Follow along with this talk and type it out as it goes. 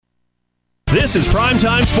This is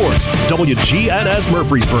Primetime Sports, WGNS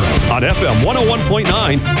Murfreesboro on FM 101.9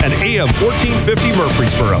 and AM 1450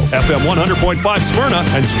 Murfreesboro, FM 100.5 Smyrna,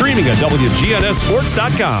 and streaming at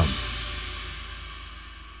WGNSSports.com.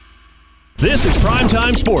 This is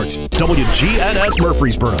Primetime Sports, WGNS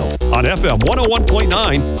Murfreesboro on FM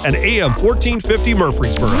 101.9 and AM 1450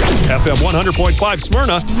 Murfreesboro, FM 100.5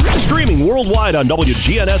 Smyrna, streaming worldwide on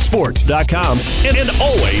WGNSSports.com, and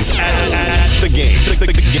always at the game.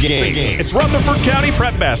 The game. It's Rutherford County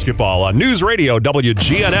Prep Basketball on News Radio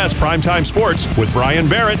WGNS Primetime Sports with Brian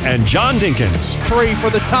Barrett and John Dinkins. 3 for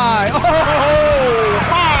the tie. Oh,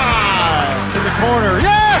 5 in the corner.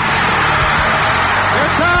 Yes!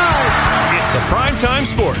 They're tied. It's the Primetime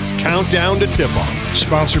Sports Countdown to Tip-Off.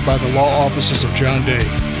 Sponsored by the law offices of John Day.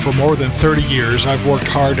 For more than 30 years, I've worked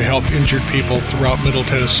hard to help injured people throughout Middle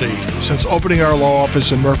Tennessee. Since opening our law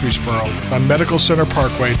office in Murfreesboro, on Medical Center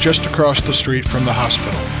Parkway, just across the street from the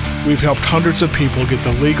hospital, we've helped hundreds of people get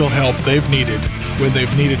the legal help they've needed when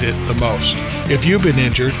they've needed it the most. If you've been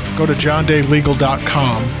injured, go to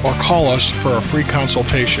johndaylegal.com or call us for a free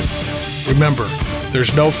consultation. Remember,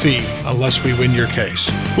 there's no fee unless we win your case.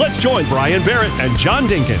 Let's join Brian Barrett and John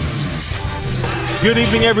Dinkins. Good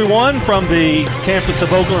evening, everyone, from the campus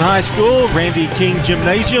of Oakland High School, Randy King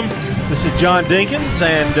Gymnasium. This is John Dinkins,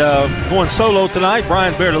 and going solo tonight.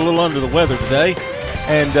 Brian Barrett a little under the weather today.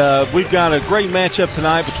 And we've got a great matchup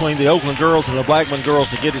tonight between the Oakland girls and the Blackman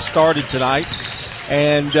girls to get it started tonight.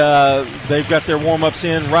 And they've got their warm-ups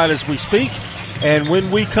in right as we speak. And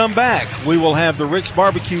when we come back, we will have the Rick's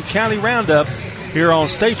Barbecue County Roundup here on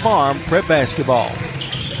State Farm Prep Basketball.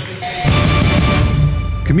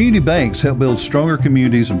 Community banks help build stronger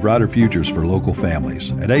communities and brighter futures for local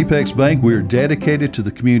families. At Apex Bank, we are dedicated to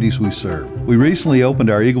the communities we serve. We recently opened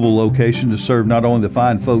our Eagleville location to serve not only the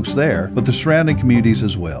fine folks there, but the surrounding communities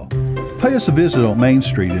as well. Pay us a visit on Main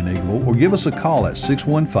Street in Eagleville or give us a call at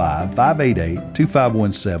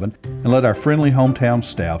 615-588-2517 and let our friendly hometown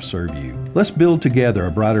staff serve you. Let's build together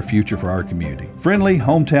a brighter future for our community. Friendly,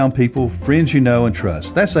 hometown people, friends you know and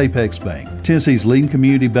trust. That's Apex Bank, Tennessee's leading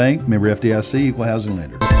community bank, member FDIC, equal housing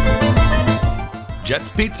lender. Jets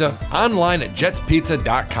Pizza, online at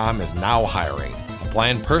jetspizza.com, is now hiring. A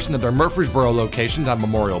planned person at their Murfreesboro locations on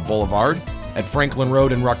Memorial Boulevard, at Franklin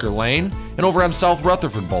Road and Rucker Lane, and over on South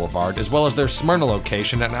Rutherford Boulevard, as well as their Smyrna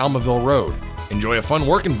location at Almaville Road. Enjoy a fun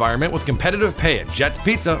work environment with competitive pay at Jets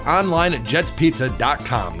Pizza, online at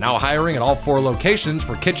jetspizza.com. Now hiring at all 4 locations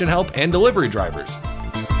for kitchen help and delivery drivers.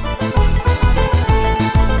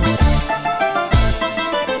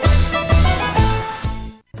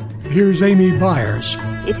 Here's Amy Byers.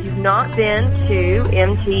 If you've not been to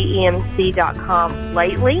mtemc.com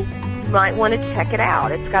lately, you might want to check it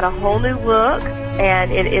out. It's got a whole new look,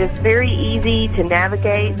 and it is very easy to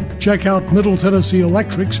navigate. Check out Middle Tennessee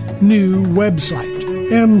Electric's new website,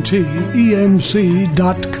 mtemc.com.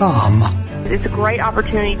 It's a great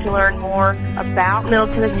opportunity to learn more about Middle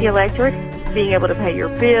Tennessee Electric, being able to pay your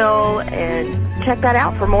bill, and check that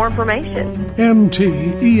out for more information.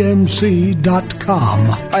 mtemc.com.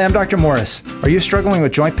 Hi, I'm Dr. Morris. Are you struggling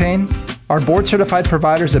with joint pain? Our board-certified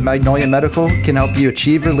providers at Magnolia Medical can help you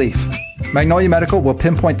achieve relief. Magnolia Medical will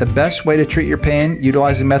pinpoint the best way to treat your pain,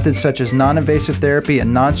 utilizing methods such as non-invasive therapy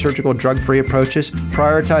and non-surgical drug-free approaches,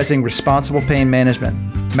 prioritizing responsible pain management.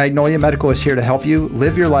 Magnolia Medical is here to help you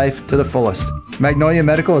live your life to the fullest. Magnolia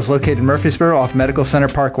Medical is located in Murfreesboro off Medical Center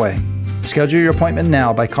Parkway. Schedule your appointment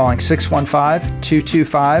now by calling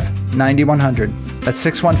 615-225-9100. That's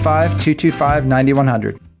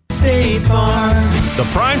 615-225-9100. State Farm. The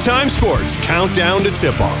Primetime Sports Countdown to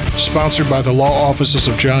Tip-Off. Sponsored by the law offices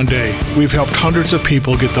of John Day, we've helped hundreds of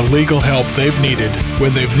people get the legal help they've needed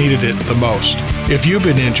when they've needed it the most. If you've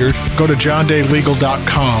been injured, go to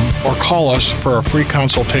johndaylegal.com or call us for a free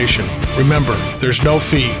consultation. Remember, there's no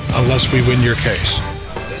fee unless we win your case.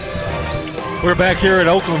 We're back here at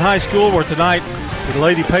Oakland High School, where tonight the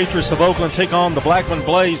Lady Patriots of Oakland take on the Blackman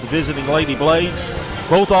Blaze, the visiting Lady Blaze.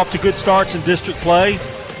 Both off to good starts in district play.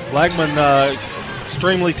 Blackman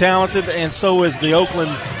extremely talented, and so is the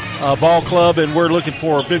Oakland Ball Club, and we're looking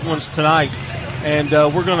for big ones tonight. And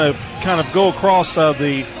we're going to kind of go across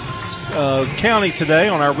the county today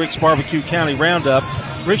on our Rick's Barbecue County Roundup.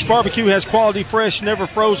 Rick's Barbecue has quality, fresh, never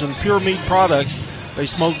frozen, pure meat products. They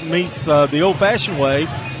smoke meats the old-fashioned way,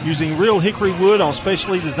 using real hickory wood on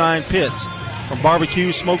specially designed pits. From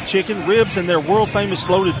barbecue, smoked chicken, ribs, and their world-famous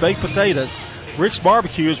loaded baked potatoes, Rick's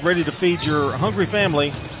Barbecue is ready to feed your hungry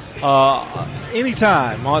family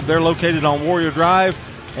anytime. They're located on Warrior Drive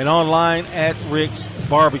and online at Rick's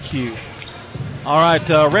Barbecue. All right,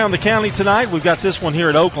 around the county tonight, we've got this one here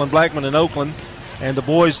at Oakland, Blackman and Oakland, and the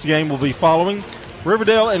boys' game will be following.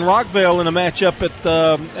 Riverdale and Rockville in a matchup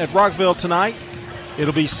at Rockville tonight.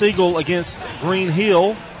 It'll be Siegel against Green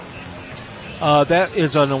Hill. That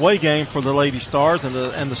is an away game for the Lady Stars and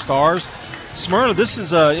the Stars. Smyrna, this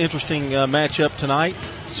is an interesting matchup tonight.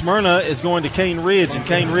 Smyrna is going to Cane Ridge, and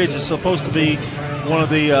Cane Ridge is supposed to be one of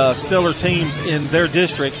the stellar teams in their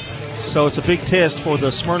district. So it's a big test for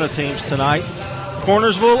the Smyrna teams tonight.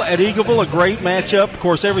 Cornersville at Eagleville, a great matchup. Of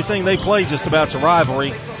course, everything they play just about is a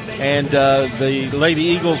rivalry. And the Lady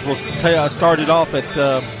Eagles will start it off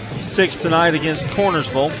at 6 tonight against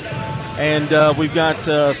Cornersville. And we've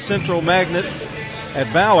got Central Magnet at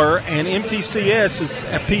Valor, and MTCS is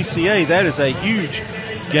at PCA. That is a huge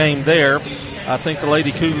game there. I think the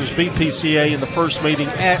Lady Cougars beat PCA in the first meeting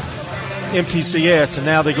at MTCS, and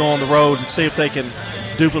now they go on the road and see if they can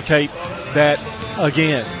duplicate that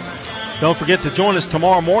again. Don't forget to join us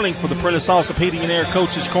tomorrow morning for the Prentice Allsup Heating and Air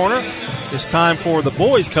Coaches Corner. It's time for the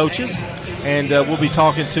boys' coaches, and we'll be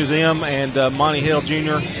talking to them and Monty Hale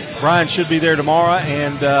Jr. Brian should be there tomorrow,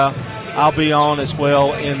 and I'll be on as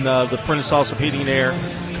well in the Prentice Allsup Heating and Air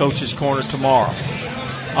Coaches Corner tomorrow.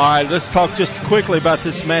 All right, let's talk just quickly about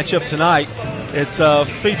this matchup tonight. It's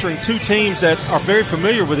featuring two teams that are very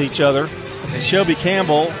familiar with each other. And Shelby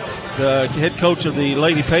Campbell, the head coach of the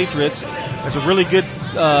Lady Patriots, has a really good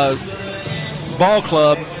ball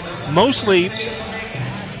club, mostly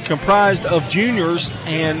comprised of juniors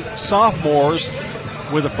and sophomores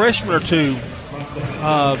with a freshman or two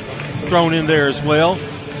thrown in there as well.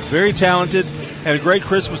 Very talented. Had a great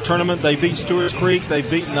Christmas tournament. They beat Stewart's Creek. They've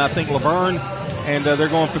beaten, I think, Laverne, and they're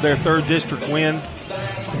going for their third district win.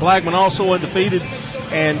 Blackman also undefeated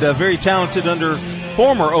and very talented under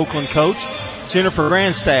former Oakland coach Jennifer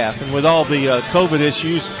Grandstaff. And with all the COVID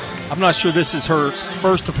issues, I'm not sure this is her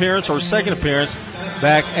first appearance or second appearance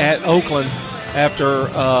back at Oakland after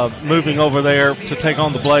moving over there to take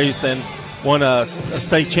on the Blaze, then won a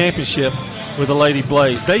state championship with the Lady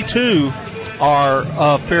Blaze. They, too,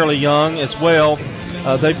 are fairly young as well.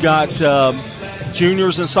 They've got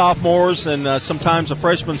juniors and sophomores and sometimes a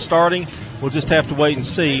freshman starting. We'll just have to wait and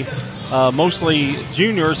see. Mostly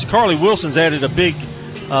juniors. Carly Wilson's added a big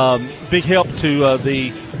help to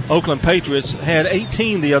the Oakland Patriots. Had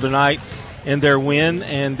 18 the other night in their win.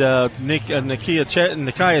 And Nikia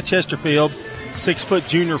Chesterfield, 6-foot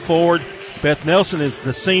junior forward. Beth Nelson is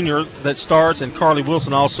the senior that starts, and Carly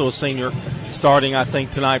Wilson also a senior starting, I think,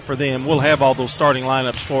 tonight for them. We'll have all those starting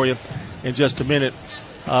lineups for you in just a minute.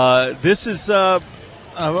 This is a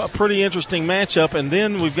pretty interesting matchup, and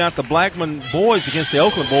then we've got the Blackman boys against the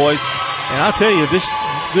Oakland boys. And I'll tell you,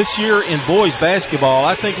 this year in boys basketball,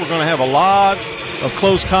 I think we're going to have a lot of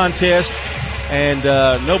close contests, and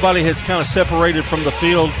nobody has kind of separated from the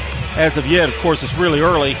field as of yet. Of course, it's really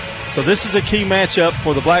early. So this is a key matchup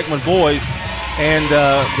for the Blackman boys and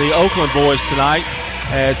the Oakland boys tonight,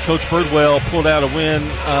 as Coach Birdwell pulled out a win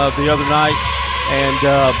the other night and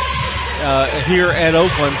here at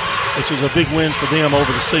Oakland, which was a big win for them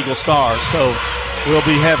over the Siegel Stars. So we'll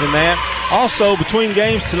be having that. Also, between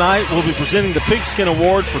games tonight, we'll be presenting the Pigskin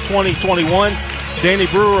Award for 2021. Danny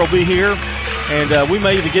Brewer will be here, and we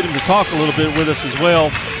may even get him to talk a little bit with us as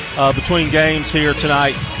well between games here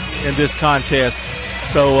tonight in this contest.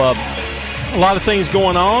 So a lot of things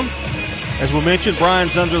going on. As we mentioned,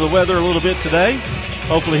 Brian's under the weather a little bit today.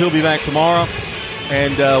 Hopefully he'll be back tomorrow,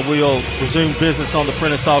 and we'll resume business on the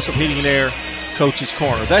Prentice Allsup Heating and Air Coach's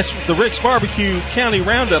Corner. That's the Rick's Barbecue County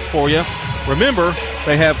Roundup for you. Remember,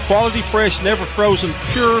 they have quality, fresh, never frozen,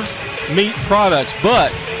 pure meat products.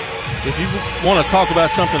 But if you want to talk about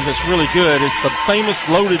something that's really good, it's the famous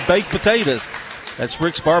loaded baked potatoes. That's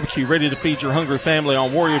Rick's Barbecue, ready to feed your hungry family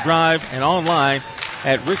on Warrior Drive and online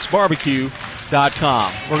at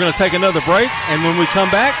ricksbarbecue.com. We're going to take another break, and when we come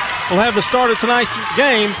back, we'll have the start of tonight's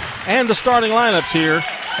game and the starting lineups here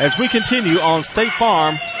as we continue on State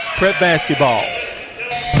Farm Prep Basketball.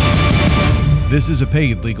 This is a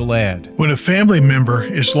paid legal ad. When a family member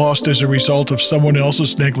is lost as a result of someone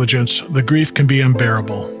else's negligence, the grief can be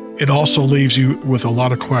unbearable. It also leaves you with a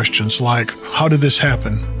lot of questions like, how did this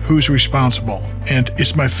happen? Who's responsible? And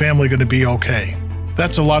is my family going to be okay?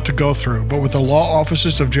 That's a lot to go through, but with the law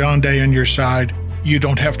offices of John Day on your side, you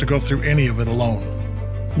don't have to go through any of it alone.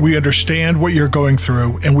 We understand what you're going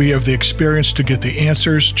through, and we have the experience to get the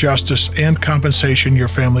answers, justice, and compensation your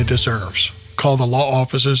family deserves. Call the law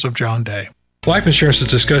offices of John Day. Life insurance is a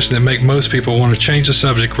discussion that makes most people want to change the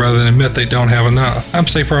subject rather than admit they don't have enough. I'm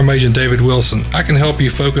State Farm Agent David Wilson. I can help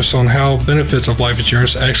you focus on how benefits of life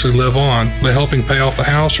insurance actually live on by helping pay off the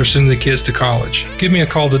house or sending the kids to college. Give me a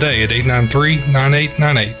call today at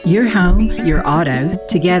 893-9898. Your home, your auto,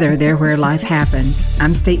 together they're where life happens.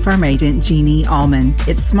 I'm State Farm Agent Jeannie Allman.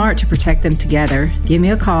 It's smart to protect them together. Give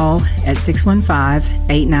me a call at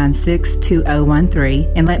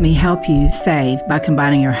 615-896-2013 and let me help you save by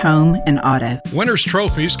combining your home and auto. Winners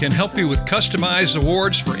Trophies can help you with customized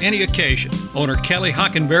awards for any occasion. Owner Kelly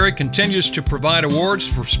Hockenberry continues to provide awards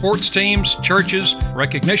for sports teams, churches,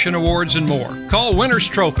 recognition awards, and more. Call Winners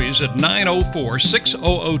Trophies at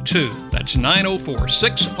 904-6002. That's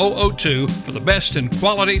 904-6002 for the best in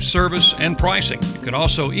quality, service, and pricing. You can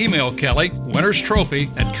also email Kelly,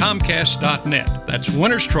 winnerstrophy@comcast.net. That's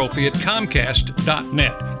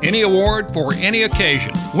winnerstrophy@comcast.net. Any award for any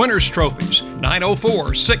occasion. Winners Trophies,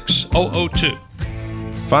 904-6002.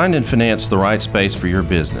 Find and finance the right space for your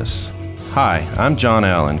business. Hi, I'm John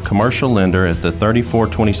Allen, commercial lender at the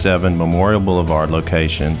 3427 Memorial Boulevard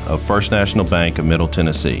location of First National Bank of Middle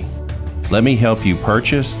Tennessee. Let me help you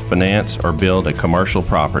purchase, finance, or build a commercial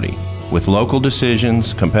property with local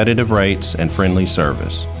decisions, competitive rates, and friendly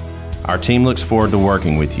service. Our team looks forward to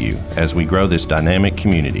working with you as we grow this dynamic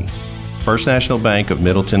community. First National Bank of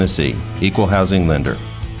Middle Tennessee, Equal Housing Lender.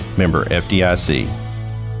 Member FDIC.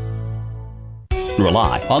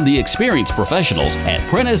 Rely on the experienced professionals at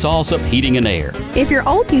Prentice Allsup Heating and Air. If your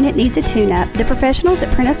old unit needs a tune-up, the professionals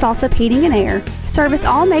at Prentice Allsup Heating and Air service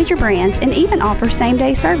all major brands and even offer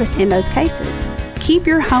same-day service in most cases. Keep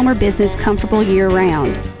your home or business comfortable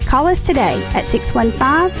year-round. Call us today at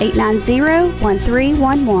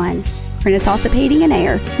 615-890-1311. Prentice Allsup Heating and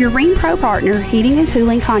Air, your Ring Pro partner heating and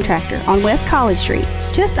cooling contractor on West College Street,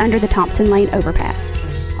 just under the Thompson Lane overpass.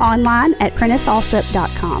 Online at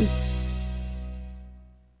PrenticeAllsup.com.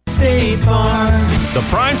 State Farm. The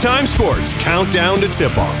Primetime Sports Countdown to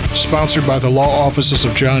Tip-Off. Sponsored by the law offices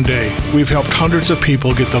of John Day, we've helped hundreds of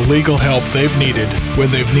people get the legal help they've needed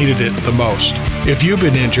when they've needed it the most. If you've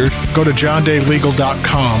been injured, go to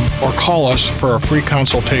johndaylegal.com or call us for a free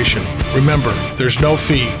consultation. Remember, there's no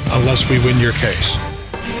fee unless we win your case.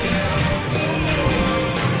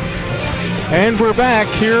 And we're back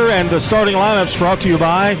here, and the starting lineups brought to you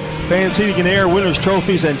by Fans Heating and Air, Winners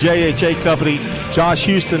Trophies, and JHA Company, Josh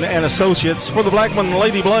Houston and Associates. For the Blackman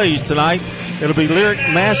Lady Blaze tonight, it'll be Lyric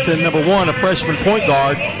Maston, number 1, a freshman point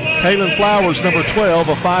guard. Kaylin Flowers, number 12,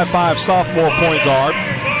 a 5'5 sophomore point guard.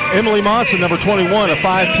 Emily Monson, number 21, a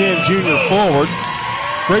 5'10 junior forward.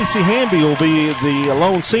 Gracie Hamby will be the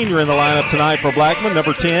lone senior in the lineup tonight for Blackman,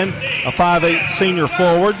 number 10, a 5'8 senior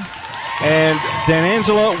forward. And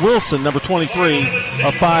Danangela Wilson, number 23,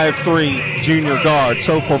 a 5'3 junior guard.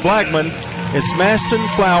 So for Blackman, it's Maston,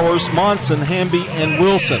 Flowers, Monson, Hamby, and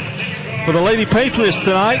Wilson. For the Lady Patriots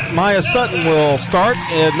tonight, Maya Sutton will start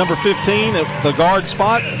at number 15 at the guard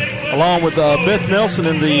spot, along with Beth Nelson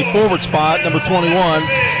in the forward spot, number 21,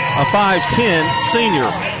 a 5'10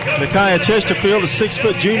 senior. Nakia Chesterfield, a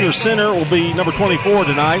 6-foot junior center, will be number 24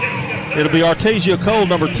 tonight. It'll be Artasia Cole,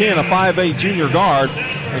 number 10, a 5'8 junior guard,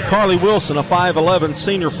 and Carly Wilson, a 5'11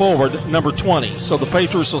 senior forward, number 20. So the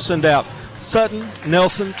Patriots will send out Sutton,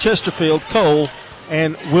 Nelson, Chesterfield, Cole,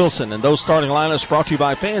 and Wilson. And those starting lineups brought to you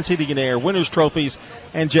by Fans Heating and Air, Winners Trophies,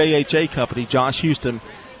 and JHA Company, Josh Houston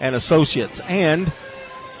and Associates. And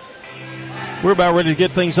we're about ready to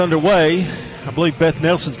get things underway. I believe Beth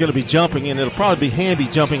Nelson's going to be jumping, and it'll probably be Hamby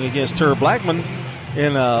jumping against her. Blackman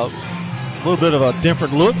in a little bit of a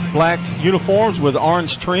different look, black uniforms with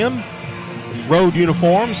orange trim, road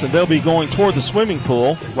uniforms, and they'll be going toward the swimming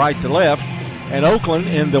pool, right to left. And Oakland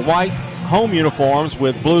in the white home uniforms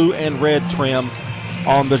with blue and red trim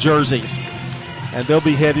on the jerseys. And they'll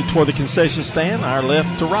be headed toward the concession stand, our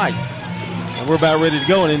left to right. And we're about ready to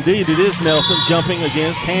go, and indeed it is Nelson jumping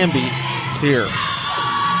against Hamby here.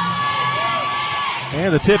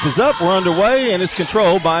 And the tip is up, we're underway, and it's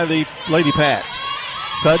controlled by the Lady Pats.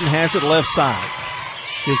 Sutton has it left side.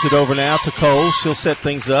 Gives it over now to Cole. She'll set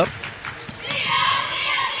things up.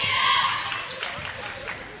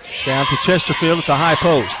 Down to Chesterfield at the high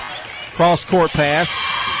post. Cross-court pass.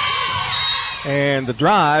 And the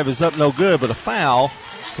drive is up no good, but a foul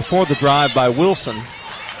before the drive by Wilson.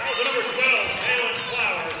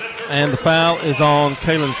 And the foul is on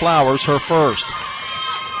Kaylin Flowers, her first.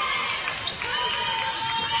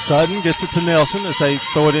 Sutton gets it to Nelson as they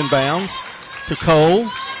throw it inbounds to Cole.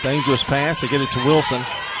 Dangerous pass. They get it to Wilson.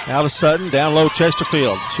 Now to Sutton. Down low,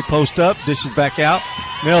 Chesterfield. She posts up, dishes back out.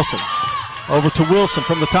 Nelson. Over to Wilson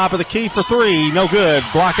from the top of the key for three. No good.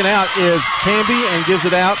 Blocking out is Hamby and gives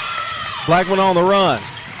it out. Blackman on the run.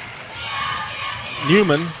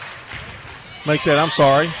 Newman make that, I'm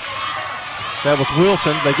sorry. That was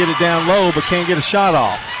Wilson. They get it down low but can't get a shot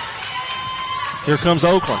off. Here comes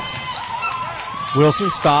Oakland.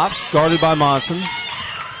 Wilson stops, guarded by Monson.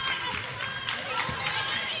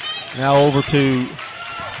 Now over to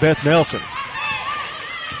Beth Nelson.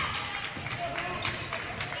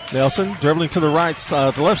 Nelson dribbling to the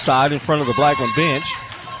the left side in front of the Blackman bench.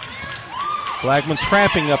 Blackman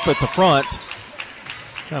trapping up at the front.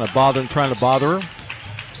 Kind of trying to bother her.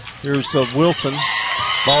 Here's Wilson.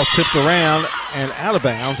 Ball's tipped around and out of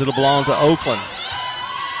bounds. It'll belong to Oakland.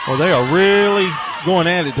 Well, they are really going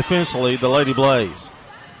at it defensively, the Lady Blaze.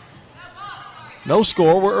 No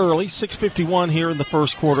score. We're early. 6:51 here in the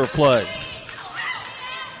first quarter of play.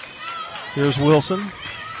 Here's Wilson.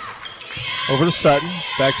 Over to Sutton.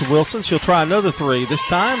 Back to Wilson. She'll try another three. This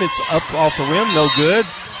time it's up off the rim. No good.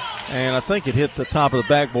 And I think it hit the top of the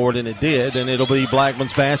backboard, and it did. And it'll be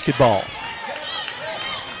Blackman's basketball.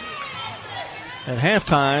 At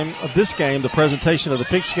halftime of this game, the presentation of the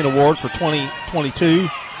Pigskin Award for 2022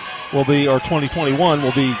 will be, or 2021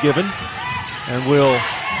 will be given. And we'll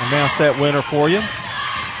announce that winner for you.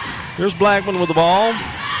 Here's Blackman with the ball.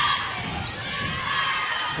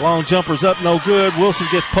 Long jumper's up, no good. Wilson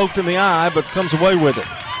gets poked in the eye, but comes away with it.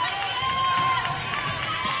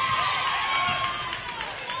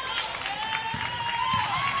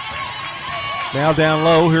 Now down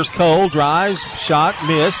low, here's Cole, drives, shot,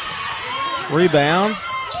 missed. Rebound,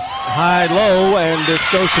 high, low, and it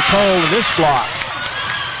goes to Cole, and this block.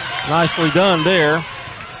 Nicely done there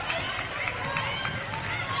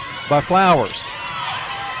by Flowers.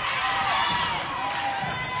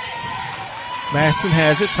 Maston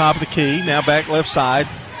has it, top of the key. Now back left side.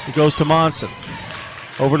 It goes to Monson.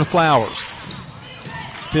 Over to Flowers.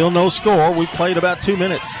 Still no score. We've played about 2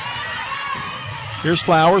 minutes. Here's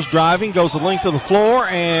Flowers driving, goes the length of the floor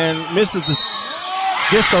and misses the.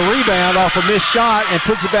 Gets a rebound off a missed shot and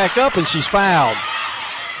puts it back up, and she's fouled.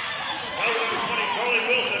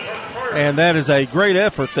 And that is a great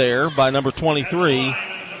effort there by number 23,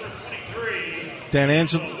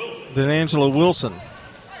 Danangela Wilson.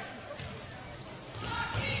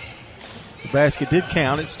 The basket did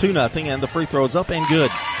count. It's 2-0, and the free throw is up and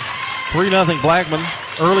good. 3-0 Blackman,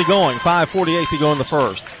 early going. 5:48 to go in the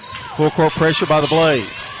first. Full court pressure by the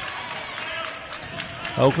Blaze.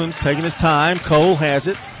 Oakland taking his time. Cole has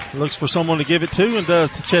it. Looks for someone to give it to, and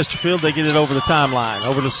does to Chesterfield. They get it over the timeline.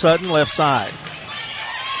 Over to Sutton, left side.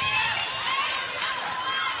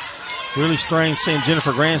 Really strange seeing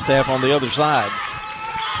Jennifer Grandstaff on the other side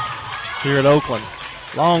here at Oakland.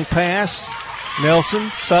 Long pass.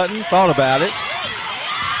 Nelson, Sutton, thought about it.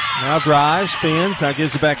 Now drives, spins, now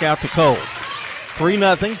gives it back out to Cole.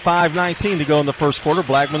 3-0, 5:19 to go in the first quarter.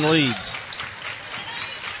 Blackman leads.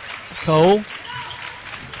 Cole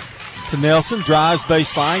to Nelson, drives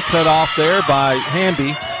baseline, cut off there by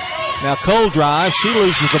Hamby. Now Cole drives, she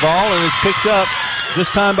loses the ball and is picked up,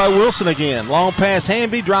 this time by Wilson again. Long pass,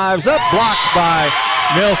 Hamby drives up, blocked by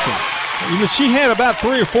Nelson. She had about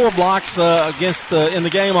 3 or 4 blocks in the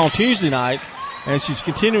game on Tuesday night, and she's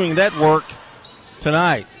continuing that work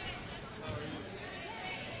tonight.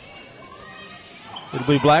 It'll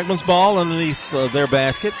be Blackman's ball underneath their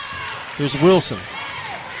basket. Here's Wilson.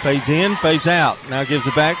 Fades in, fades out. Now gives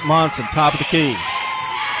it back. Monson, top of the key.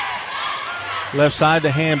 Left side to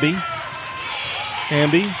Hamby.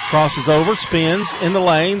 Hamby crosses over, spins in the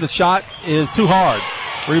lane. The shot is too hard.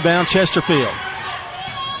 Rebound Chesterfield.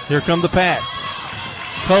 Here come the Pats.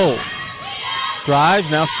 Cole drives,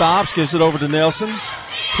 now stops, gives it over to Nelson,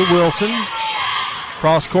 to Wilson.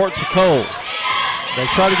 Cross court to Cole. They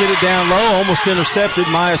try to get it down low, almost intercepted.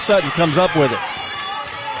 Maya Sutton comes up with it.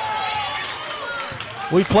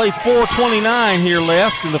 We played 4:29 here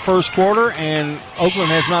left in the first quarter, and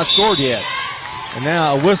Oakland has not scored yet. And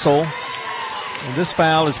now a whistle, and this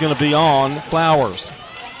foul is going to be on Flowers.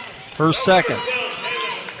 Her second.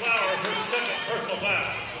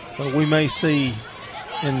 So we may see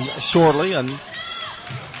shortly a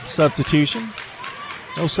substitution.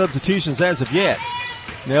 No substitutions as of yet.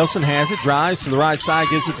 Nelson has it, drives to the right side,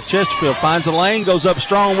 gives it to Chesterfield, finds a lane, goes up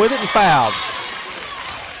strong with it, and fouled.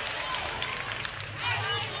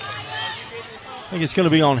 I think it's going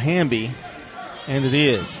to be on Hamby, and it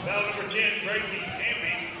is.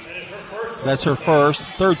 That's her first,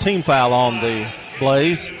 third team foul on the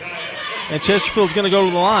Blaze. And Chesterfield's going to go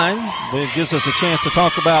to the line. It gives us a chance to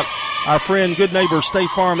talk about our friend, good neighbor, State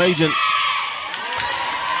Farm agent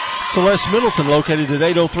Celeste Middleton, located at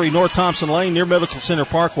 803 North Thompson Lane near Medical Center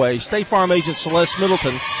Parkway. State Farm agent Celeste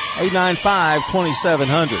Middleton,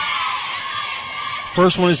 895-2700.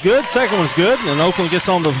 First one is good, second one is good, and Oakland gets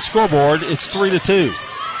on the scoreboard. It's 3-2.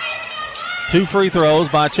 2 free throws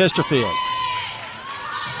by Chesterfield.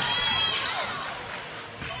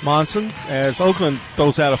 Monson, as Oakland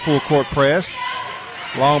throws out a full court press.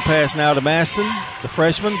 Long pass now to Maston. The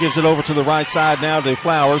freshman gives it over to the right side now to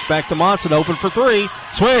Flowers. Back to Monson, open for 3.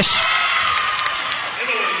 Swish!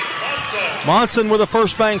 Monson with a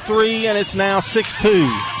first bank 3, and it's now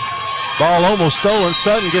 6-2. Ball almost stolen.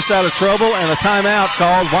 Sutton gets out of trouble, and a timeout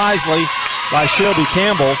called wisely by Shelby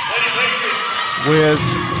Campbell.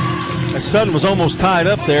 As Sutton was almost tied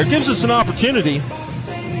up there. Gives us an opportunity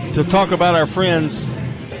to talk about our friends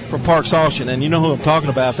from Parks Auction, and you know who I'm talking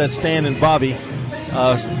about. That's Stan and Bobby.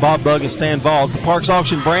 Bob Bug and Stan Vaught. The Parks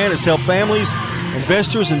Auction brand has helped families,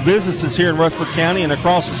 investors, and businesses here in Rutherford County and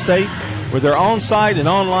across the state with their on-site and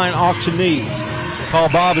online auction needs. Call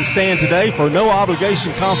Bob and Stan today for a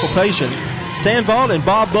no-obligation consultation. Stan Vaught and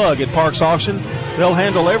Bob Bug at Parks Auction. They'll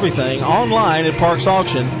handle everything online at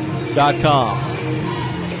parksauction.com.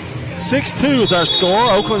 6-2 is our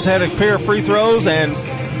score. Oakland's had a pair of free throws, and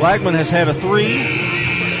Blackman has had a 3.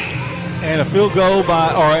 And a field goal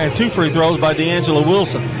and 2 free throws by D'Angelo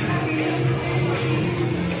Wilson.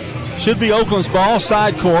 Should be Oakland's ball,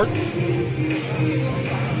 side court.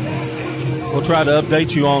 We'll try to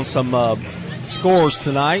update you on some scores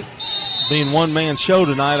tonight. Being one-man show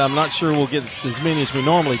tonight, I'm not sure we'll get as many as we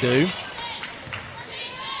normally do.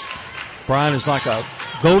 Brian is like a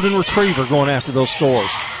golden retriever going after those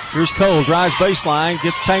scores. Here's Cole, drives baseline,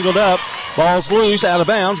 gets tangled up, ball's loose, out of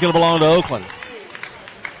bounds, going to belong to Oakland.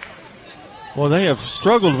 Well, they have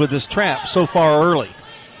struggled with this trap so far early.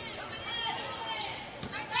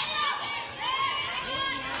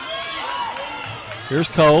 Here's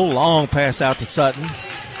Cole, long pass out to Sutton.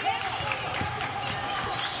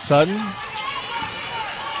 Sutton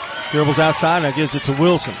dribbles outside, now gives it to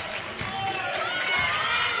Wilson.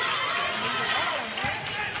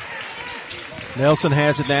 Nelson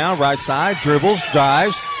has it now, right side, dribbles,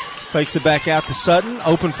 drives, fakes it back out to Sutton,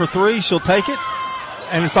 open for 3, she'll take it.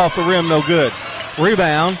 And it's off the rim, no good.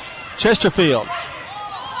 Rebound, Chesterfield.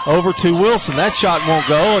 Over to Wilson. That shot won't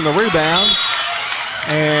go, and the rebound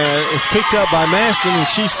and it's picked up by Maston, and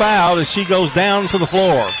she's fouled as she goes down to the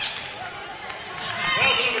floor.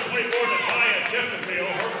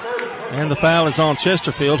 And the foul is on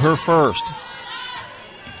Chesterfield, her first.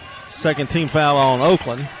 Second team foul on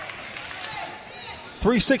Oakland.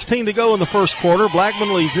 3:16 to go in the first quarter.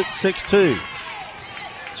 Blackman leads it 6-2.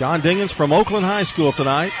 John Dingens from Oakland High School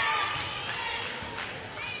tonight.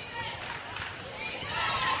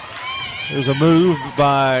 There's a move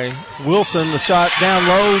by Wilson. The shot down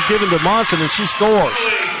low, given to Monson, and she scores.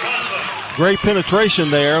 Great penetration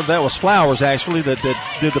there. That was Flowers, actually, that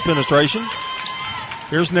did the penetration.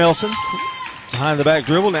 Here's Nelson. Behind the back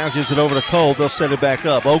dribble. Now gives it over to Cole. They'll set it back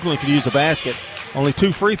up. Oakland could use a basket. Only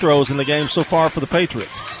 2 free throws in the game so far for the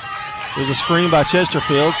Patriots. There's a screen by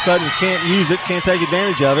Chesterfield. Sutton can't use it, can't take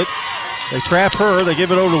advantage of it. They trap her. They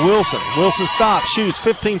give it over to Wilson. Wilson stops, shoots,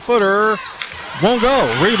 15-footer. Won't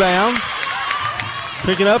go. Rebound.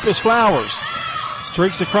 Picking up is Flowers.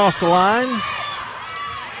 Streaks across the line.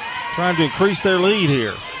 Trying to increase their lead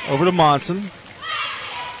here. Over to Monson.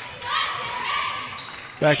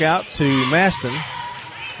 Back out to Maston.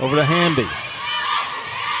 Over to Hamby.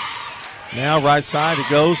 Now right side it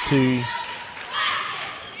goes to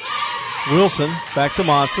Wilson, back to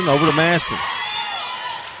Monson, over to Maston.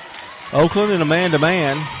 Oakland in a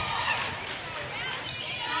man-to-man.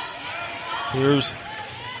 Here's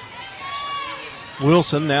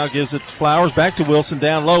Wilson, now gives it Flowers, back to Wilson,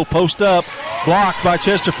 down low, post up, blocked by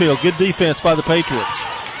Chesterfield. Good defense by the Patriots.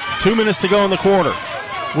 2 minutes to go in the quarter.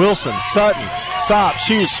 Wilson, Sutton, stops,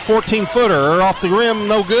 shoots, 14-footer off the rim,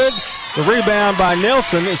 no good. The rebound by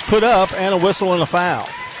Nelson is put up, and a whistle and a foul.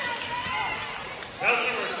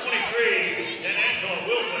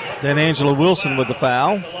 Then Angela Wilson with the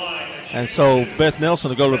foul. And so Beth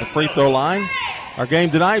Nelson to go to the free throw line. Our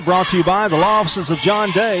game tonight brought to you by the law offices of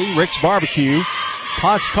John Day, Rick's Barbecue,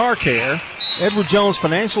 Potts Car Care, Edward Jones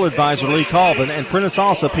Financial Advisor Lee Colvin, and Prentice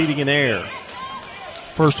Allsup Heating and Air.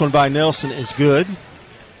 First one by Nelson is good.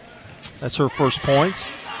 That's her first points.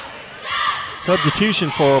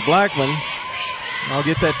 Substitution for Blackman. I'll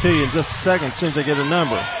get that to you in just a second as soon as I get a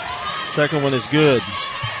number. Second one is good.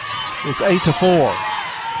 It's 8-4.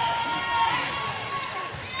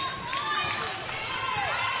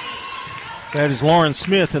 That is Lauren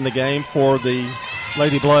Smith in the game for the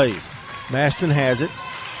Lady Blaze. Maston has it.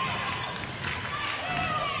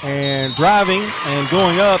 And driving and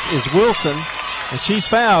going up is Wilson, and she's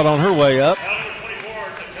fouled on her way up.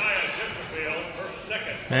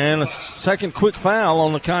 And a second quick foul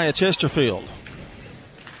on Nakaya Chesterfield.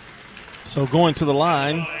 So going to the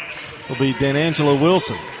line will be D'Angelo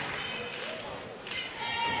Wilson.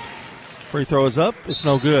 Free throw is up. It's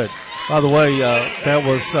no good. By the way, that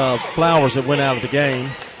was Flowers that went out of the game.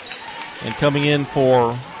 And coming in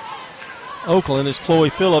for Oakland is Chloe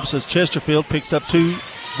Phillips as Chesterfield picks up 2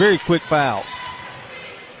 very quick fouls.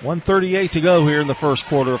 1:38 to go here in the first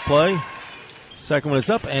quarter of play. Second one is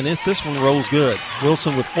up, and this one rolls good.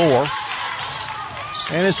 Wilson with 4.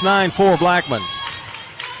 And it's 9-4 Blackman.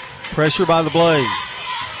 Pressure by the Blaze.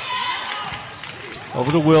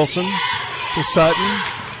 Over to Wilson, to Sutton.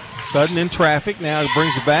 Sutton in traffic, now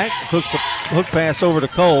brings it back. Hooks a hook pass over to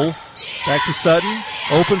Cole. Back to Sutton.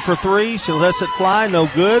 Open for 3. She lets it fly. No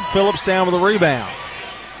good. Phillips down with a rebound.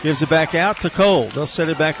 Gives it back out to Cole. They'll set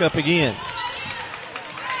it back up again.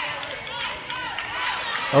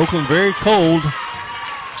 Oakland very cold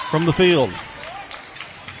from the field.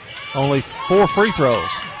 Only 4 free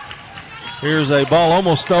throws. Here's a ball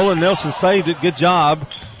almost stolen. Nelson saved it. Good job.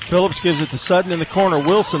 Phillips gives it to Sutton in the corner.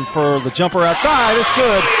 Wilson for the jumper outside. It's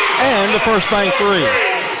good. And the first bank 3.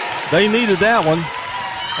 They needed that one.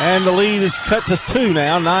 And the lead is cut to 2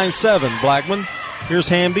 now, 9-7 Blackman. Here's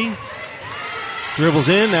Hamby. Dribbles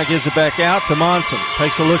in, now gives it back out to Monson.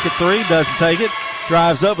 Takes a look at 3, doesn't take it.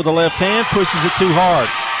 Drives up with the left hand, pushes it too hard.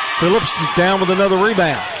 Phillips down with another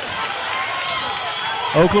rebound.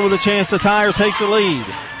 Oakland with a chance to tie or take the lead.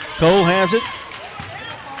 Cole has it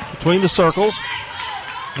between the circles.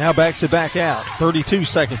 Now backs it back out. 32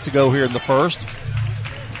 seconds to go here in the first.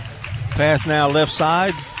 Pass now left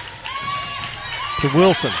side to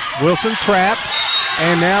Wilson. Wilson trapped,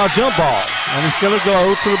 and now a jump ball. And it's going to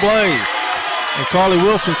go to the Blaze. And Carly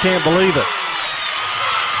Wilson can't believe it.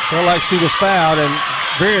 Felt like she was fouled, and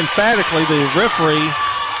very emphatically the referee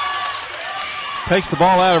takes the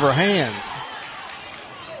ball out of her hands.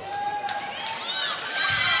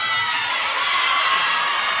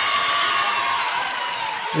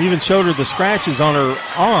 They even showed her the scratches on her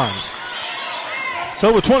arms.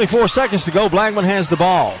 So with 24 seconds to go, Blackman has the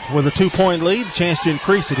ball. With a 2-point lead, a chance to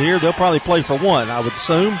increase it here. They'll probably play for 1, I would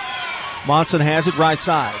assume. Monson has it right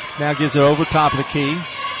side. Now gives it over top of the key.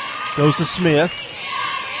 Goes to Smith.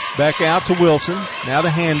 Back out to Wilson. Now to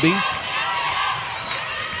Hanby.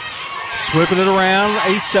 Whipping it around.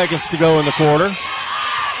 8 seconds to go in the quarter.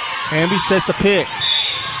 Hanby sets a pick.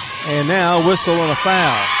 And now a whistle and a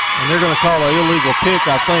foul. And they're going to call an illegal pick,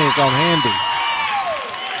 I think, on Hanby.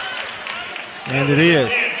 And it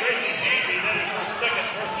is.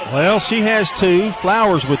 Well, she has 2.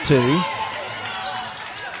 Flowers with 2.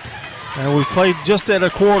 And we've played just at a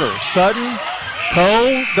quarter. Sutton,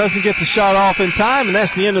 Cole doesn't get the shot off in time, and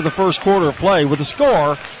that's the end of the first quarter of play. With the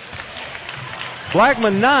score,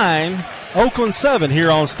 Blackman 9, Oakland 7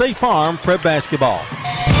 here on State Farm Prep Basketball.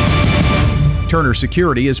 Turner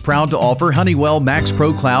Security is proud to offer Honeywell Max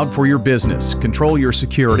Pro Cloud for your business. Control your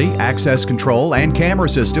security, access control, and camera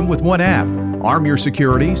system with one app. Arm your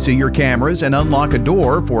security, see your cameras, and unlock a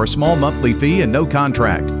door for a small monthly fee and no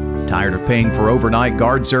contract. Tired of paying for overnight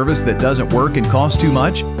guard service that doesn't work and costs too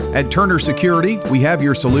much? At Turner Security, we have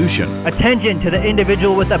your solution. Attention to the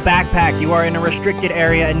individual with a backpack. You are in a restricted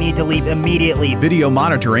area and need to leave immediately. Video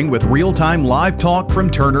monitoring with real-time live talk from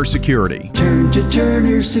Turner Security. Turn to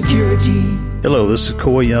Turner Security. Hello, this is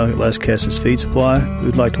Coy Young at Las Casas Feed Supply. We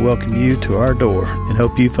would like to welcome you to our door and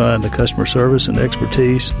hope you find the customer service and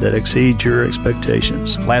expertise that exceeds your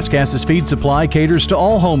expectations. Las Casas Feed Supply caters to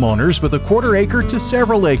all homeowners with a quarter acre to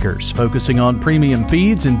several acres, focusing on premium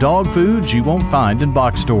feeds and dog foods you won't find in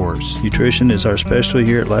box stores. Nutrition is our specialty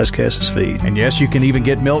here at Las Casas Feed. And yes, you can even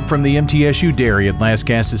get milk from the MTSU dairy at Las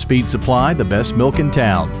Casas Feed Supply, the best milk in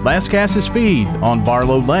town. Las Casas Feed on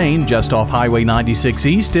Barlow Lane, just off Highway 96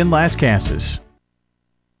 East in Las Casas.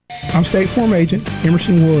 I'm State Farm Agent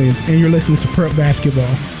Emerson Williams, and you're listening to Prep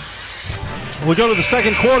Basketball. We go to the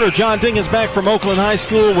second quarter. John Dingens back from Oakland High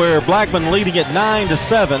School, where Blackman leading at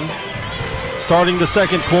 9-7. Starting the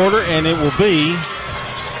second quarter, and it will be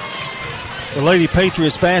the Lady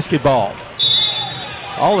Patriots basketball.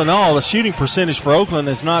 All in all, the shooting percentage for Oakland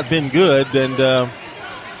has not been good, and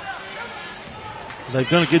they've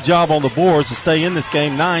done a good job on the boards to stay in this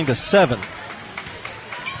game 9-7.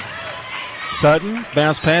 Sutton,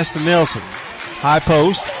 bounce pass to Nelson. High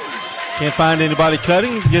post. Can't find anybody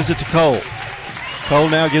cutting. Gives it to Cole. Cole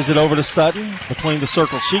now gives it over to Sutton. Between the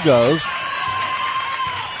circles she goes.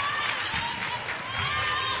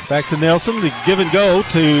 Back to Nelson. The give and go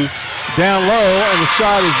to down low, and the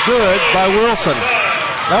shot is good by Wilson.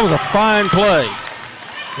 That was a fine play.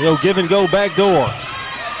 The old give and go back door.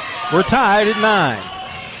 We're tied at 9.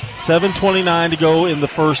 7:29 to go in the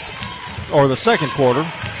first, or the second quarter.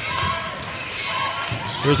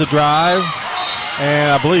 Here's a drive,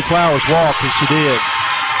 and I believe Flowers walked, and she did.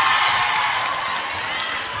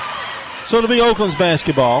 So it'll be Oakland's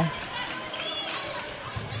basketball.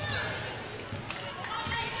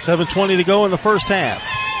 7:20 to go in the first half.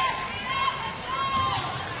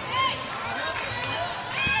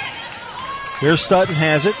 Here's Sutton,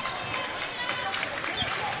 has it.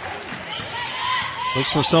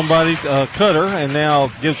 Looks for somebody, Cutter, and now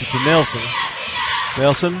gives it to Nelson.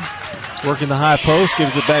 Nelson working the high post,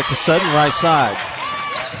 gives it back to Sutton, right side.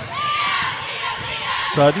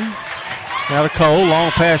 Sutton, now to Cole,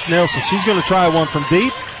 long pass Nelson. She's going to try one from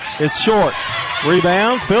deep. It's short.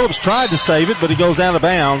 Rebound. Phillips tried to save it, but he goes out of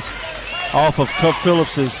bounds off of Cup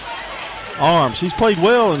Phillips's arm. She's played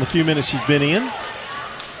well in the few minutes she's been in.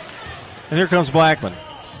 And here comes Blackman.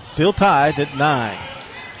 Still tied at 9.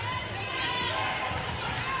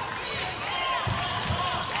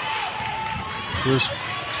 Here's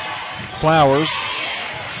Flowers.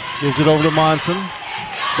 Gives it over to Monson.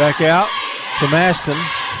 Back out to Maston.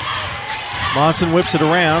 Monson whips it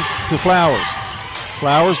around to Flowers.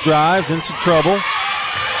 Flowers drives in some trouble.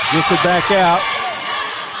 Gets it back out.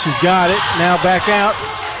 She's got it. Now back out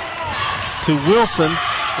to Wilson.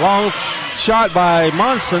 Long shot by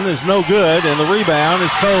Monson is no good, and the rebound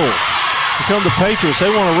is Cole. Here come the Patriots. They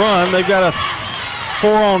want to run. They've got a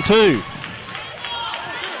 4-on-2.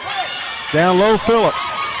 Down low, Phillips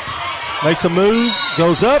makes a move,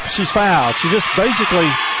 goes up, she's fouled. She just basically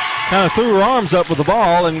kind of threw her arms up with the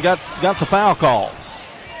ball and got the foul call.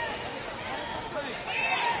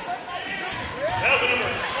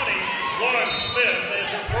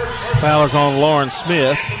 Foul is on Lauren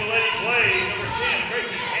Smith.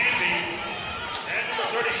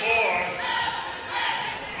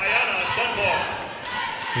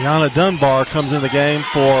 Ayanna Dunbar comes in the game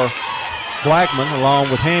for Blackman along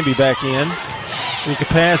with Hamby back in. Here's the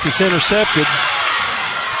pass, it's intercepted.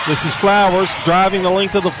 This is Flowers driving the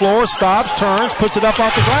length of the floor, stops, turns, puts it up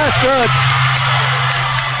off the glass, good.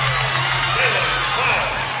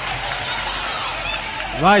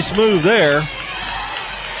 Nice move there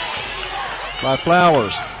by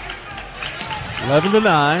Flowers.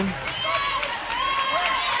 11-9.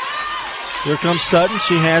 Here comes Sutton,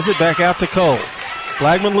 she has it, back out to Cole.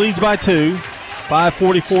 Blackman leads by 2.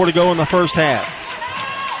 5:44 to go in the first half.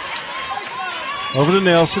 Over to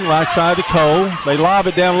Nelson, right side to Cole. They lob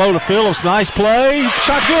it down low to Phillips. Nice play.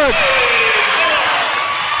 Shot good.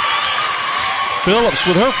 Phillips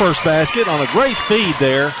with her first basket on a great feed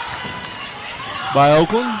there by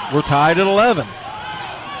Oakland. We're tied at 11.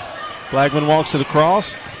 Blackman walks it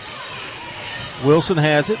across. Wilson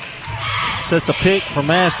has it. Sets a pick for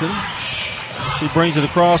Maston. She brings it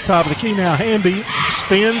across top of the key. Now Hamby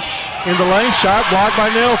spins in the lane. Shot blocked by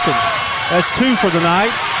Nelson. That's 2 for the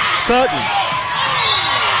night. Sutton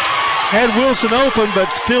had Wilson open,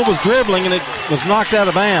 but still was dribbling, and it was knocked out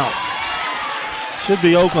of bounds. Should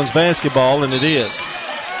be Oakland's basketball, and it is.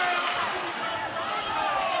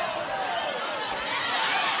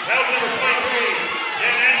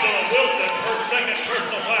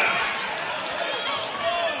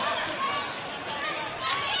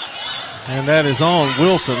 And that is on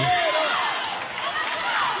Wilson.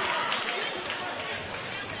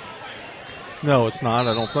 No, it's not,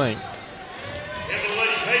 I don't think.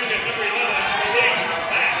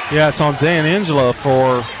 Yeah, it's on Dan Angela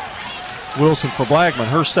for Wilson for Blackman,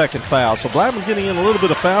 her second foul. So Blackman getting in a little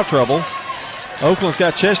bit of foul trouble. Oakland's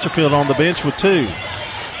got Chesterfield on the bench with 2.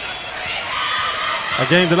 Our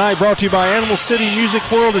game tonight brought to you by Animal City Music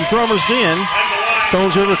World and Drummers Den,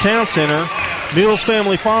 Stones River Town Center, Mills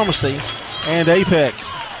Family Pharmacy, and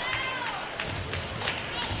Apex.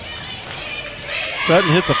 Sutton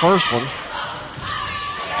hit the first one.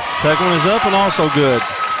 Second one is up and also good.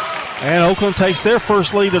 And Oakland takes their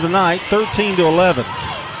first lead of the night, 13-11.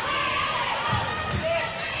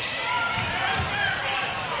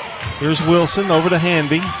 Here's Wilson over to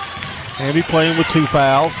Hanby. Hanby playing with 2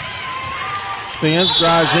 fouls. Spins,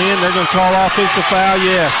 drives in. They're going to call offensive foul,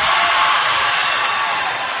 yes.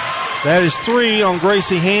 That is 3 on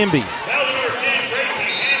Gracie Hanby.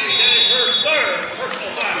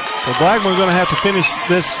 So Blackman's going to have to finish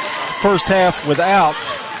this first half without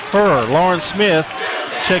her. Lauren Smith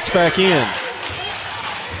checks back in.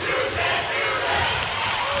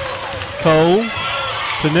 Cole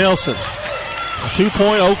to Nelson. A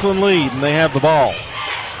 2-point Oakland lead, and they have the ball.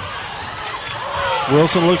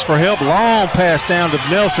 Wilson looks for help. Long pass down to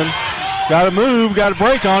Nelson. Got to move, got to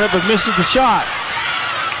break on it, but misses the shot.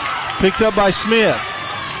 Picked up by Smith.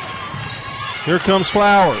 Here comes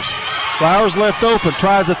Flowers. Flowers left open,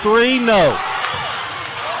 tries a 3, no.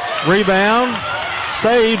 Rebound,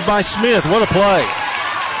 saved by Smith. What a play.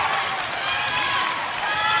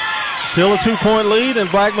 Still a 2-point lead, and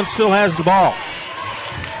Blackman still has the ball.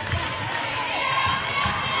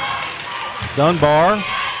 Dunbar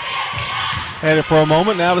had it for a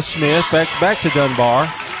moment, now to Smith, back to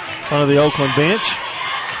Dunbar. front of the Oakland bench.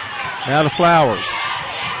 Now to Flowers.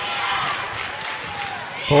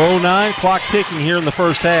 4:09, clock ticking here in the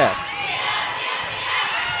first half.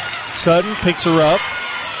 Sutton picks her up.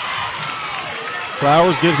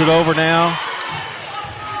 Flowers gives it over now.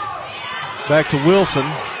 Back to Wilson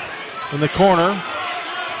in the corner.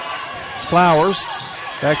 It's Flowers.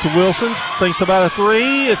 Back to Wilson. Thinks about a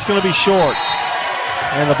three. It's going to be short.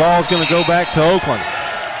 And the ball's going to go back to Oakland.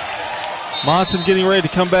 Monson getting ready to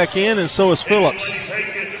come back in, and so is Phillips.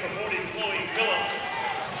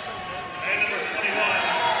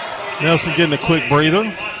 Nelson getting a quick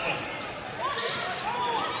breather.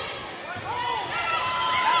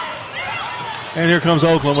 And here comes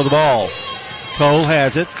Oakland with the ball. Cole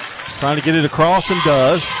has it. Trying to get it across and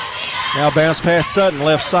does. Now bounce past Sutton,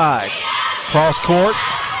 left side. Cross court.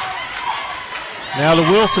 Now to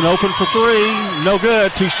Wilson, open for three. No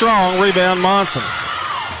good, too strong. Rebound Monson.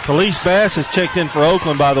 Khalees Bass has checked in for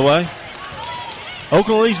Oakland, by the way.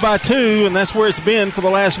 Oakland leads by 2, and that's where it's been for the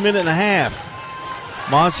last minute and a half.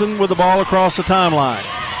 Monson with the ball across the timeline.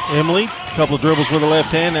 Emily, a couple of dribbles with the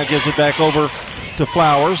left hand. Now gives it back over to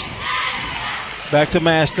Flowers. Back to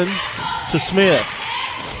Maston. To Smith.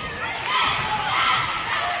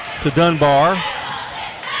 To Dunbar.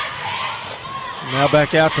 Now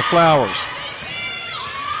back out to Flowers.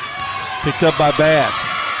 Picked up by Bass.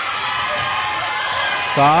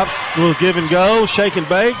 Stops. Little give and go. Shake and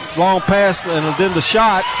bake. Long pass, and then the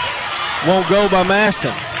shot won't go by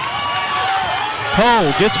Maston.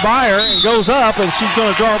 Cole gets by her and goes up, and she's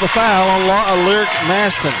going to draw the foul on Lyric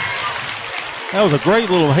Maston. That was a great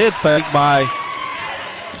little head fake by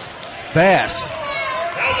Bass.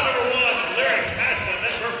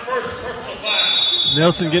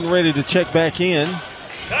 Nelson getting ready to check back in.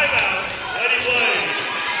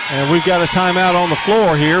 And we've got a timeout on the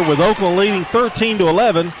floor here with Oakland leading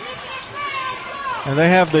 13-11. And they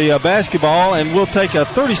have the basketball, and we'll take a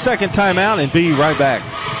 30-second timeout and be right back.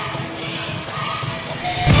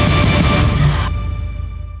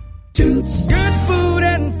 Toots, good food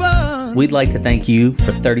and fun. We'd like to thank you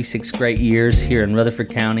for 36 great years here in Rutherford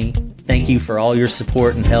County. Thank you for all your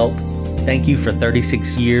support and help. Thank you for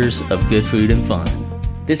 36 years of good food and fun.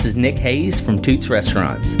 This is Nick Hayes from Toots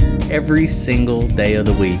Restaurants. Every single day of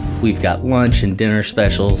the week, we've got lunch and dinner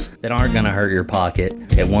specials that aren't going to hurt your pocket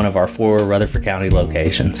at one of our 4 Rutherford County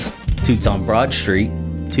locations. Toots on Broad Street,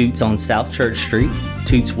 Toots on South Church Street,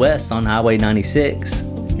 Toots West on Highway 96,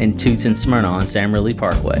 and Toots in Smyrna on Sam Ridley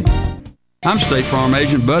Parkway. I'm State Farm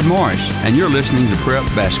Agent Bud Morris, and you're listening to Prep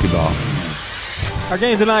Basketball. Our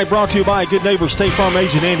game tonight brought to you by good neighbor State Farm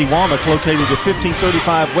Agent Andy Womack, located at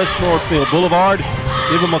 1535 West Northfield Boulevard.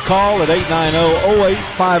 Give him a call at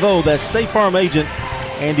 890-0850. That's State Farm Agent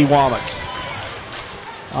Andy Womack.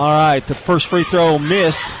 All right, the first free throw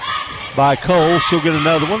missed by Cole. She'll get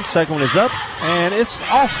another one. Second one is up, and it's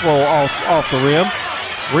also off the rim.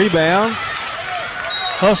 Rebound.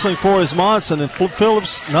 Hustling for his Monson, and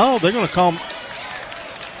Phillips, no, they're going to call him.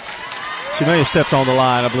 She may have stepped on the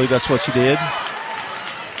line. I believe that's what she did.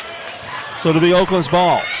 So it'll be Oakland's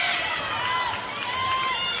ball.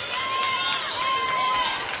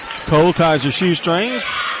 Cole ties her shoestrings.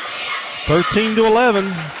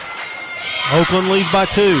 13-11. Oakland leads by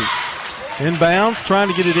 2. Inbounds, trying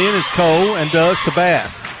to get it in is Cole, and does to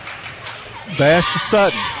Bass. Bass to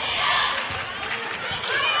Sutton.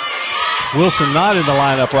 Wilson not in the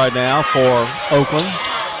lineup right now for Oakland.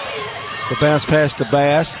 The bounce pass to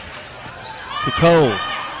Bass. To Cole.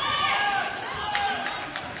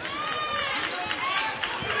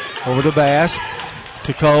 Over to Bass.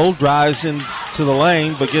 To Cole. Drives into the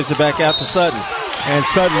lane, but gives it back out to Sutton. And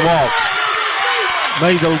Sutton walks.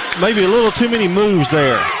 Maybe a little too many moves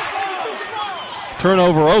there.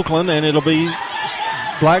 Turnover Oakland, and it'll be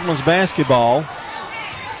Blackman's basketball.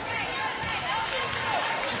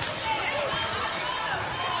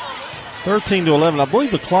 (13-11). I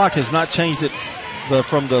believe the clock has not changed it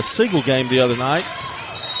from the Siegel game the other night.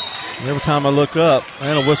 And every time I look up,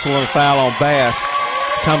 and a whistle and a foul on Bass.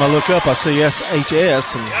 Every time I look up, I see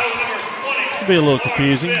SHS, and it'll be a little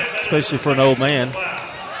confusing, especially for an old man.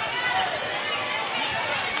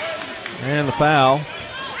 And the foul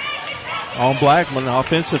on Blackman,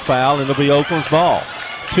 offensive foul, and it'll be Oakland's ball.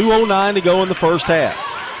 2:09 to go in the first half.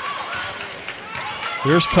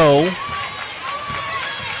 Here's Cole.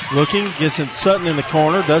 Looking, gets in Sutton in the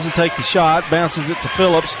corner, doesn't take the shot, bounces it to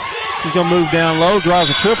Phillips. She's going to move down low, draws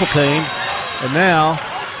a triple team, and now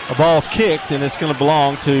the ball's kicked, and it's going to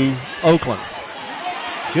belong to Oakland.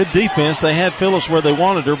 Good defense. They had Phillips where they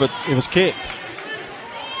wanted her, but it was kicked.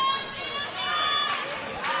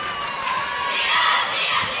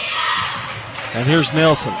 And here's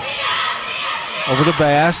Nelson. Over to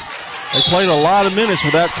Bass. They played a lot of minutes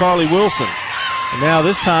without Carly Wilson. And now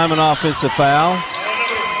this time an offensive foul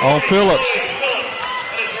on Phillips.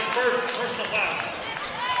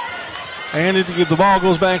 And the ball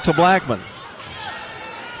goes back to Blackman.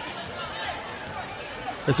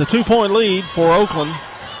 It's a 2-point lead for Oakland.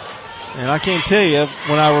 And I can't tell you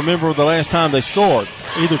when I remember the last time they scored,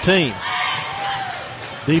 either team.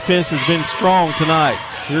 Defense has been strong tonight.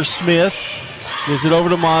 Here's Smith. Gives it over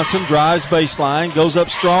to Monson. Drives baseline. Goes up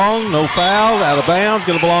strong. No foul. Out of bounds.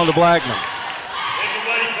 Going to belong to Blackman.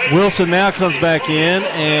 Wilson now comes back in,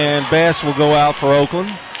 and Bass will go out for Oakland.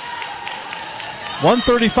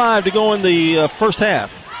 1:35 to go in the first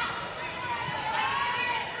half.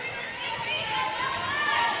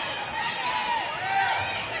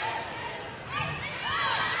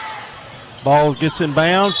 Ball gets in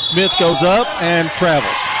bounds. Smith goes up and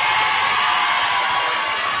travels.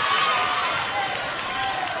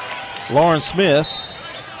 Lauren Smith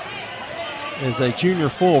is a junior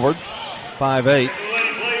forward, 5'8".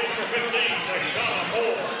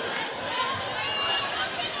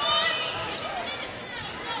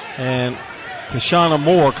 And Tashana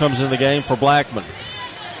Moore comes in the game for Blackman.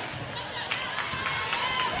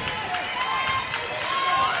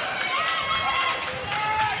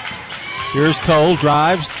 Here's Cole,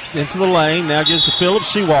 drives into the lane, now gives to Phillips.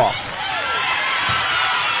 She walked.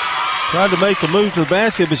 Tried to make the move to the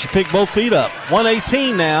basket, but she picked both feet up.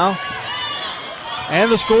 1:18 now.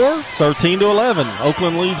 And the score, 13-11.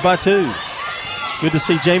 Oakland leads by 2. Good to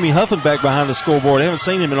see Jamie Huffin back behind the scoreboard. I haven't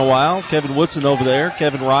seen him in a while. Kevin Woodson over there.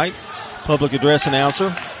 Kevin Wright, public address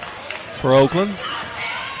announcer for Oakland.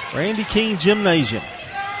 Randy King Gymnasium.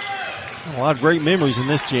 A lot of great memories in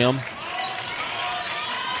this gym.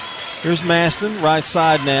 Here's Maston, right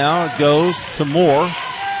side now. It goes to Moore.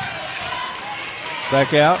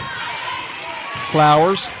 Back out.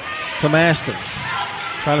 Flowers to Maston.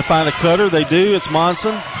 Trying to find a cutter. They do. It's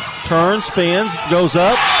Monson. Turns, spins, goes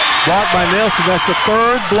up. Blocked by Nelson. That's the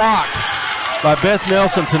third block by Beth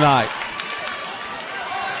Nelson tonight.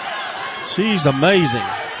 She's amazing.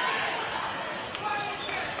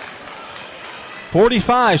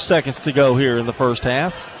 45 seconds to go here in the first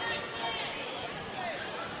half.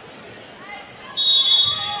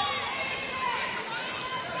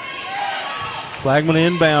 Blackman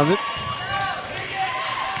inbounded.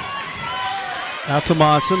 Out to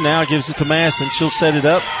Monson. Now gives it to Maston. She'll set it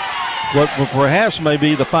up. What perhaps may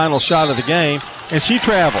be the final shot of the game. And she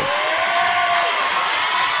traveled.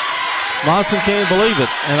 Monson can't believe it.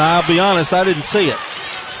 And I'll be honest, I didn't see it.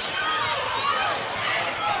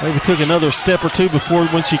 Maybe took another step or two before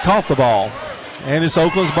when she caught the ball. And it's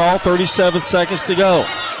Oakland's ball, 37 seconds to go.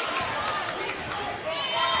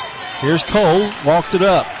 Here's Cole, walks it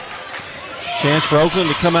up. Chance for Oakland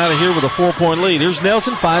to come out of here with a 4-point lead. Here's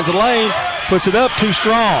Nelson, finds a lane, puts it up, too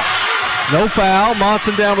strong. No foul.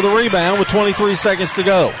 Monson down with a rebound with 23 seconds to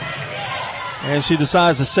go. And she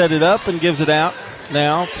decides to set it up and gives it out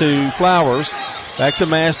now to Flowers. Back to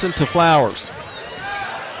Maston to Flowers.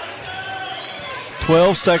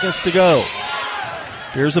 12 seconds to go.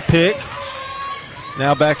 Here's a pick.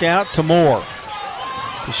 Now back out to Moore.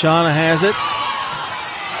 Tashana has it.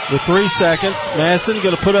 With 3 seconds, Maston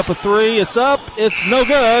going to put up a three. It's up. It's no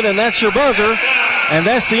good, and that's your buzzer. And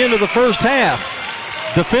that's the end of the first half.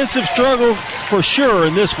 Defensive struggle for sure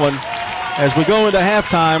in this one. As we go into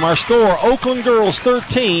halftime, our score, Oakland girls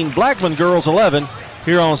 13, Blackman girls 11,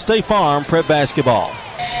 here on State Farm Prep Basketball.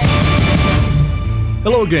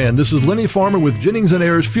 Hello again, this is Lenny Farmer with Jennings &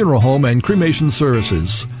 Ayers Funeral Home and Cremation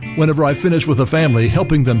Services. Whenever I finish with a family,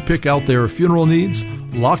 helping them pick out their funeral needs,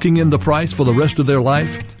 locking in the price for the rest of their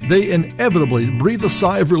life, they inevitably breathe a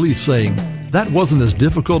sigh of relief saying, that wasn't as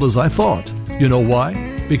difficult as I thought. You know why?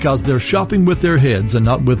 Because they're shopping with their heads and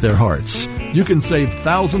not with their hearts. You can save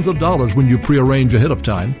thousands of dollars when you prearrange ahead of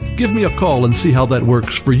time. Give me a call and see how that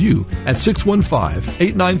works for you at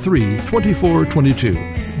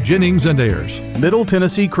 615-893-2422. Jennings & Ayers. Middle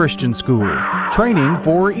Tennessee Christian School. Training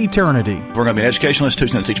for eternity. We're going to be an educational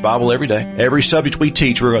institution that teach Bible every day. Every subject we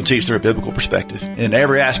teach, we're going to teach through a biblical perspective. In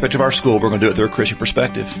every aspect of our school, we're going to do it through a Christian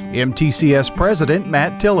perspective. MTCS President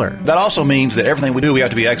Matt Tiller. That also means that everything we do, we have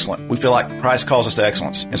to be excellent. We feel like Christ calls us to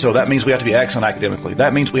excellence. And so that means we have to be excellent academically.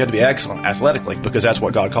 That means we have to be excellent athletically because that's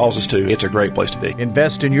what God calls us to. It's a great place to be.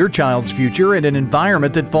 Invest in your child's future in an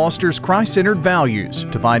environment that fosters Christ-centered values.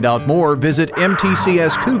 To find out more, visit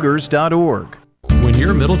mtcscougars.org. When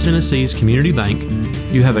you're Middle Tennessee's community bank,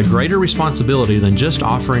 you have a greater responsibility than just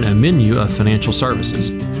offering a menu of financial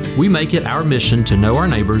services. We make it our mission to know our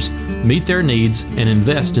neighbors, meet their needs, and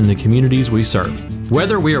invest in the communities we serve.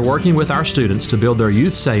 Whether we are working with our students to build their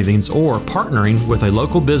youth savings or partnering with a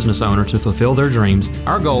local business owner to fulfill their dreams,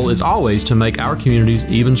 our goal is always to make our communities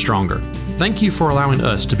even stronger. Thank you for allowing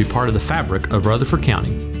us to be part of the fabric of Rutherford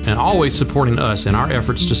County and always supporting us in our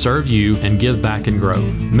efforts to serve you and give back and grow.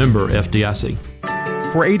 Member FDIC.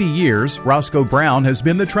 For 80 years, Roscoe Brown has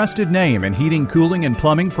been the trusted name in heating, cooling, and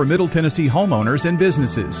plumbing for Middle Tennessee homeowners and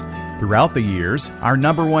businesses. Throughout the years, our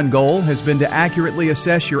number one goal has been to accurately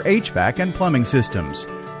assess your HVAC and plumbing systems.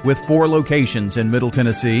 With 4 locations in Middle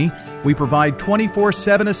Tennessee, we provide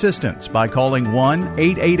 24/7 assistance by calling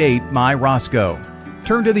 1-888-MY-ROSCOE.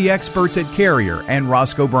 Turn to the experts at Carrier and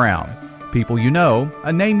Roscoe Brown. People you know,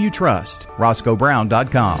 a name you trust.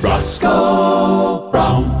 RoscoeBrown.com. Roscoe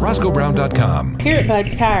Brown. RoscoeBrown.com. Here at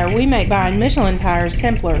Bud's Tire, we make buying Michelin tires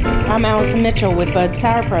simpler. I'm Allison Mitchell with Bud's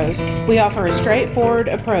Tire Pros. We offer a straightforward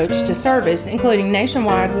approach to service, including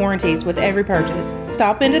nationwide warranties with every purchase.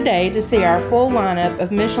 Stop in today to see our full lineup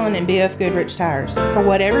of Michelin and BF Goodrich tires. For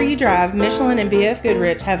whatever you drive, Michelin and BF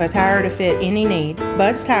Goodrich have a tire to fit any need.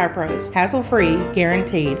 Bud's Tire Pros, hassle-free,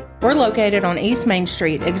 guaranteed. We're located on East Main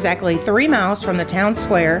Street, exactly 3 miles from the town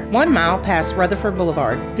square, 1 mile past Rutherford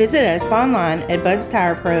Boulevard. Visit us online at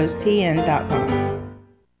budstirepros.tn.com.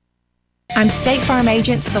 I'm State Farm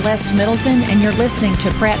Agent Celeste Middleton, and you're listening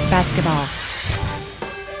to Prep Basketball.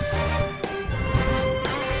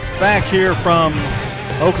 Back here from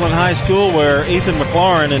Oakland High School, where Ethan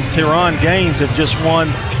McLaurin and Teron Gaines have just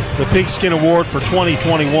won the Pigskin Award for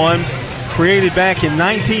 2021. Created back in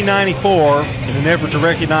 1994 in an effort to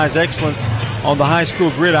recognize excellence on the high school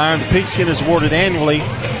gridiron, the Pigskin is awarded annually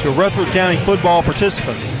to a Rutherford County football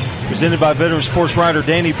participant. Presented by veteran sports writer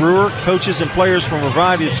Danny Brewer, coaches and players from a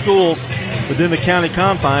variety of schools within the county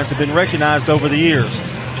confines have been recognized over the years.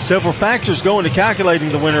 Several factors go into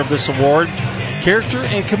calculating the winner of this award. Character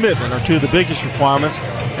and commitment are two of the biggest requirements,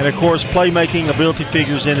 and of course playmaking ability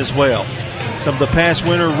figures in as well. Some of the past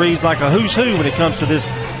winner reads like a who's who when it comes to this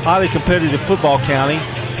highly competitive football county.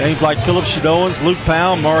 Names like Philip Shadowans, Luke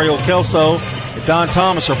Powell, Mario Kelso, and Don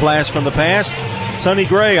Thomas are blasts from the past. Sonny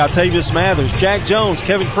Gray, Octavius Mathers, Jack Jones,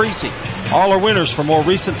 Kevin Creasy, all are winners from more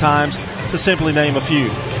recent times, to simply name a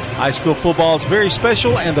few. High school football is very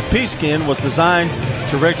special, and the Pigskin was designed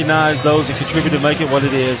to recognize those that contribute to make it what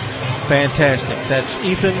it is. Fantastic. That's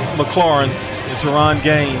Ethan McLaurin and Teron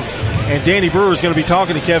Gaines. And Danny Brewer is going to be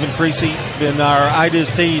talking to Kevin Creasy in our Ideas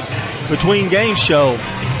Tees Between Games show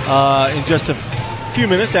in just a few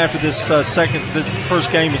minutes after this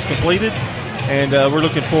first game is completed. And we're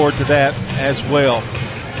looking forward to that as well.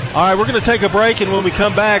 All right, we're going to take a break, and when we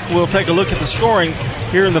come back, we'll take a look at the scoring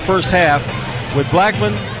here in the first half with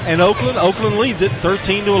Blackman and Oakland. Oakland leads it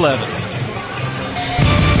 13-11.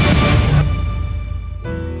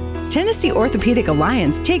 Tennessee Orthopedic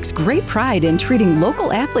Alliance takes great pride in treating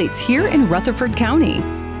local athletes here in Rutherford County.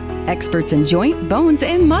 Experts in joint, bones,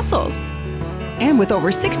 and muscles. And with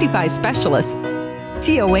over 65 specialists,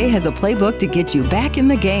 TOA has a playbook to get you back in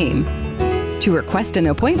the game. To request an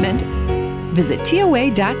appointment, visit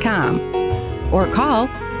TOA.com or call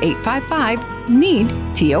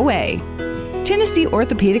 855-NEED-TOA. Tennessee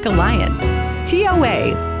Orthopedic Alliance.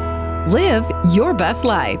 TOA. Live your best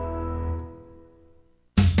life.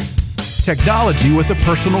 Technology with a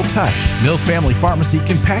personal touch. Mills Family Pharmacy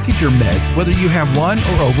can package your meds whether you have one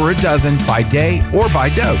or over a dozen by day or by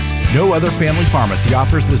dose. No other family pharmacy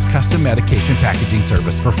offers this custom medication packaging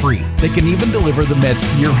service for free. They can even deliver the meds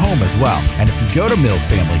to your home as well. And if you go to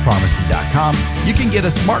millsfamilypharmacy.com, you can get a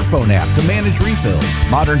smartphone app to manage refills.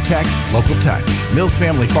 Modern tech, local touch. Mills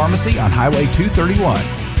Family Pharmacy on Highway 231.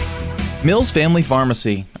 Mills Family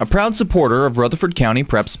Pharmacy, a proud supporter of Rutherford County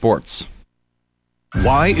Prep Sports.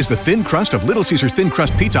 Why is the thin crust of Little Caesars Thin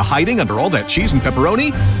Crust Pizza hiding under all that cheese and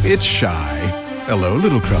pepperoni? It's shy. Hello,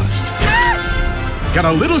 Little Crust. Get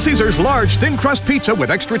a Little Caesars large thin crust pizza with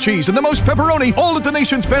extra cheese and the most pepperoni, all at the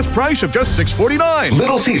nation's best price of just $6.49.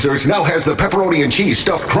 Little Caesars now has the pepperoni and cheese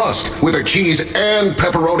stuffed crust with a cheese and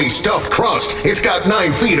pepperoni stuffed crust. It's got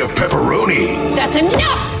 9 feet of pepperoni. That's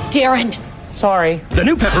enough, Darren. Sorry. The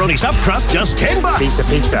new pepperoni stuffed crust, just $10. Pizza.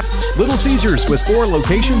 Little Caesars with 4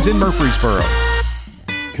 locations in Murfreesboro.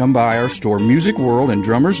 Come by our store, Music World and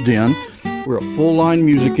Drummer's Den. We're a full-line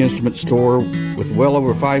music instrument store with well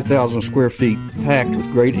over 5,000 square feet packed with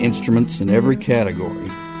great instruments in every category.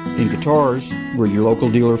 In guitars, we're your local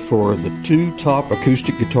dealer for the 2 top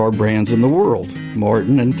acoustic guitar brands in the world,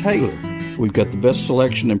 Martin and Taylor. We've got the best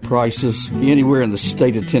selection and prices anywhere in the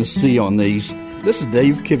state of Tennessee on these. This is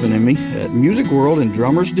Dave Kivenemy at Music World and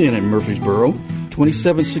Drummer's Den in Murfreesboro,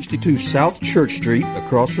 2762 South Church Street,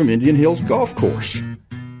 across from Indian Hills Golf Course.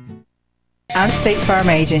 I'm State Farm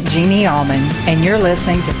Agent Jeannie Allman, and you're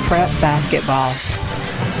listening to Prep Basketball.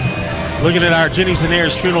 Looking at our Jennings and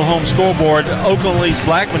Ayers Funeral Home scoreboard, Oakland leads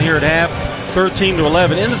Blackman here at half,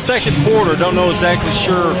 13-11. In the second quarter, don't know exactly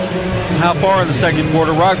sure how far in the second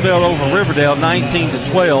quarter, Rockville over Riverdale,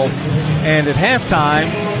 19-12. And at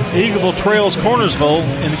halftime, Eagleville trails Cornersville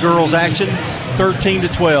in the girls' action,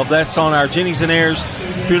 13-12. That's on our Jennings and Ayers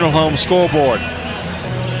Funeral Home scoreboard.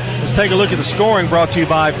 Let's take a look at the scoring brought to you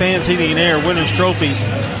by Fans Heating and Air, Winners Trophies,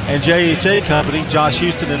 and JHA Company, Josh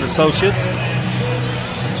Houston and Associates.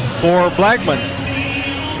 For Blackman,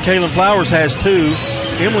 Kaylin Flowers has 2.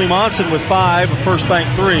 Emily Monson with 5, a First Bank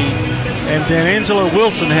 3. And Angela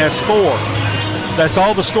Wilson has 4. That's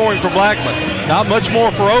all the scoring for Blackman. Not much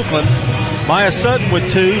more for Oakland. Maya Sutton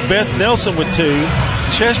with 2. Beth Nelson with 2.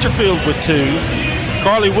 Chesterfield with 2.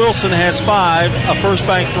 Carly Wilson has 5, a First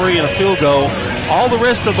Bank 3, and a field goal. All the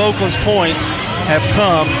rest of Oakland's points have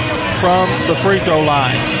come from the free throw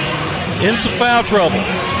line. In some foul trouble,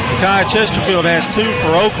 Micaiah Chesterfield has 2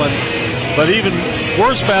 for Oakland, but even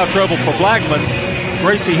worse foul trouble for Blackman.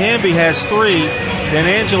 Gracie Hamby has 3, then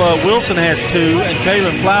Angela Wilson has 2, and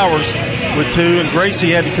Kaylin Flowers with 2, and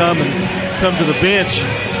Gracie had to come to the bench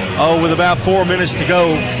with about 4 minutes to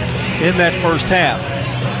go in that first half.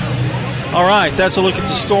 All right, that's a look at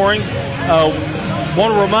the scoring.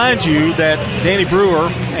 Want to remind you that Danny Brewer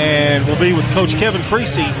and will be with Coach Kevin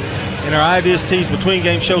Creasy in our Ideas Tees Between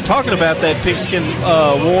Game show talking about that Pigskin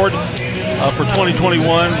Award for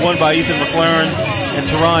 2021, won by Ethan McLaren and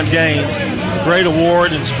Teron Gaines. Great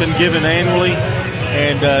award, and it's been given annually.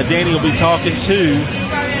 And Danny will be talking to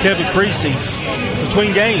Kevin Creasy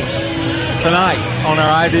between games tonight on our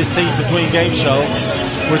Ideas Tees Between Game show,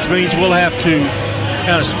 which means we'll have to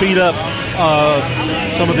kind of speed up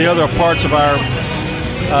some of the other parts of our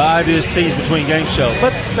Ideas Tees Between Game show.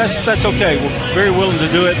 But that's okay. We're very willing to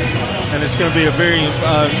do it, and it's going to be a very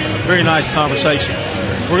nice conversation.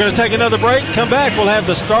 We're going to take another break. Come back. We'll have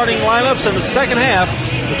the starting lineups in the second half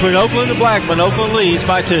between Oakland and Blackman. Oakland leads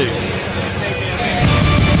by 2.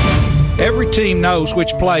 Every team knows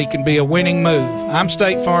which play can be a winning move. I'm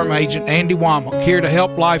State Farm Agent Andy Womack, here to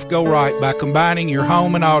help life go right by combining your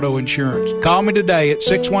home and auto insurance. Call me today at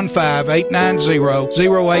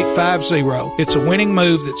 615-890-0850. It's a winning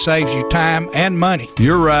move that saves you time and money.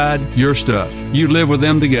 Your ride, your stuff. You live with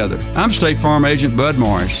them together. I'm State Farm Agent Bud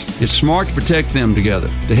Morris. It's smart to protect them together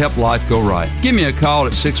to help life go right. Give me a call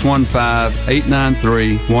at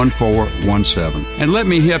 615-893-1417 and let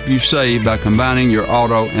me help you save by combining your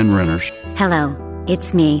auto and renters. Hello,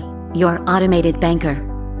 it's me, your automated banker.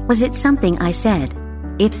 Was it something I said?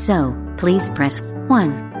 If so, please press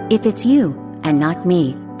 1. If it's you and not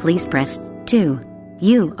me, please press 2.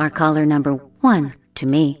 You are caller number 1 to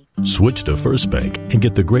me. Switch to First Bank and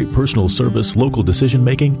get the great personal service, local decision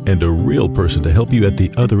making, and a real person to help you at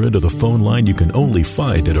the other end of the phone line you can only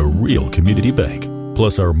find at a real community bank.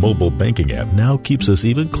 Plus, our mobile banking app now keeps us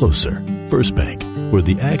even closer. First Bank, where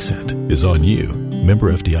the accent is on you.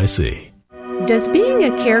 Member FDIC. Does being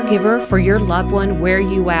a caregiver for your loved one wear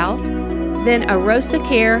you out? Then Arosa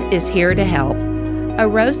Care is here to help.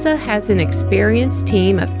 Arosa has an experienced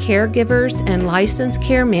team of caregivers and licensed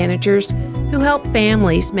care managers who help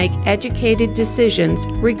families make educated decisions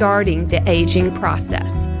regarding the aging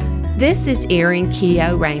process. This is Erin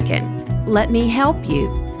Keogh Rankin. Let me help you.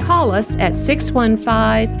 Call us at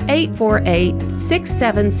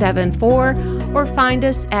 615-848-6774 or find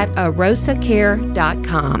us at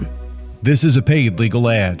arosacare.com. This is a paid legal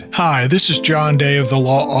ad. Hi, this is John Day of the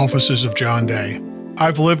Law Offices of John Day.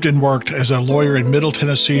 I've lived and worked as a lawyer in Middle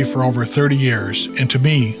Tennessee for over 30 years, and to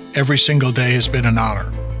me, every single day has been an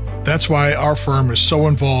honor. That's why our firm is so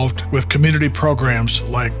involved with community programs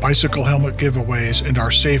like bicycle helmet giveaways and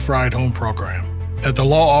our Safe Ride Home program. At the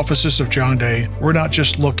Law Offices of John Day, we're not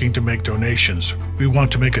just looking to make donations. We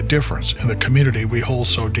want to make a difference in the community we hold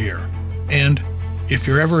so dear. And if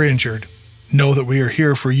you're ever injured, know that we are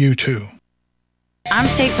here for you too. I'm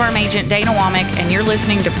State Farm Agent Dana Womack, and you're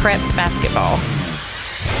listening to Prep Basketball.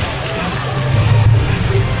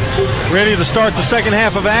 Ready to start the second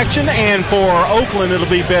half of action, and for Oakland, it'll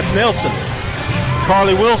be Beth Nelson,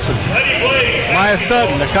 Carly Wilson, Maya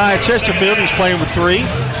Sutton, Nakia Chesterfield, who's playing with 3,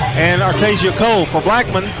 and Artasia Cole. For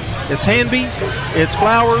Blackman, it's Hanby, it's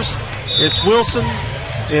Flowers, it's Wilson,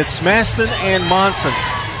 it's Maston, and Monson.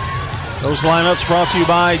 Those lineups brought to you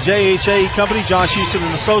by JHA Company, Josh Houston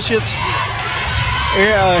and Associates,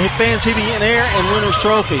 Fans Heating and Air, and Winners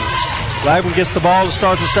Trophies. Blackman gets the ball to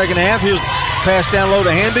start the second half. Here's pass down low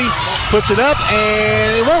to Hanby, puts it up,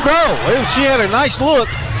 and it won't go. She had a nice look.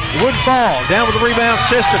 It wouldn't fall. Down with the rebound,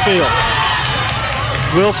 Chesterfield.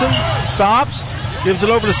 Wilson stops, gives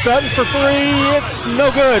it over to Sutton for 3. It's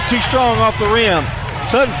no good. Too strong off the rim.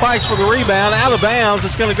 Sutton fights for the rebound. Out of bounds.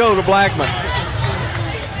 It's going to go to Blackman.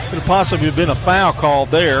 Could have possibly been a foul called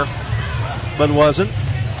there, but it wasn't.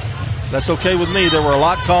 That's okay with me. There were a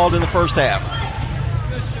lot called in the first half.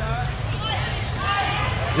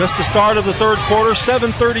 Just the start of the third quarter.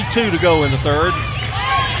 7:32 to go in the third.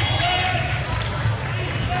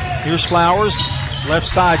 Here's Flowers. Left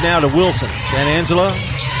side now to Wilson. Dan Angela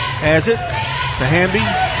has it to Hamby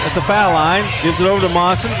at the foul line. Gives it over to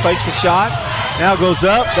Monson. Fakes a shot. Now goes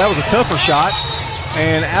up. That was a tougher shot.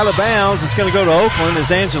 And out of bounds. It's going to go to Oakland as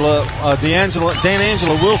Dan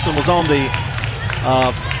Angela Wilson was on the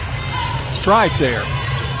strike there.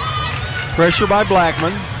 Pressure by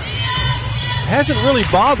Blackman. Hasn't really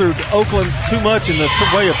bothered Oakland too much in the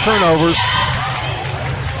way of turnovers.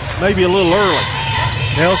 Maybe a little early.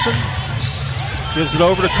 Nelson gives it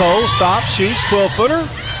over to Cole. Stops, shoots, 12-footer.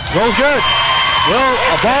 Goes good. Well,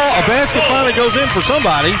 a basket finally goes in for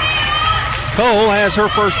somebody. Cole has her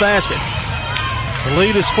first basket. The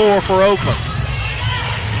lead is 4 for Oakland.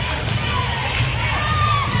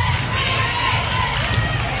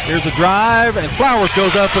 Here's a drive, and Flowers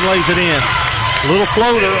goes up and lays it in. A little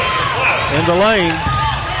floater in the lane.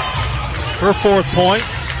 Her 4th point.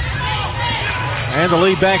 And the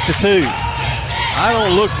lead back to 2. I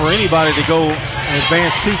don't look for anybody to go and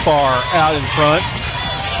advance too far out in front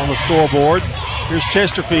on the scoreboard. Here's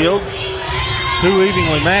Chesterfield. 2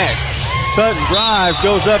 evenly matched. Sutton drives,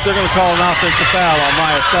 goes up. They're going to call an offensive foul on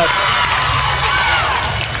Maya Sutton.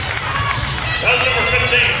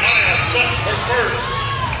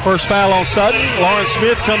 First foul on Sutton. Lauren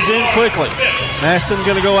Smith comes in quickly. Maston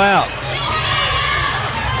going to go out.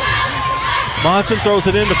 Monson throws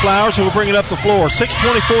it into Flowers, who will bring it up the floor.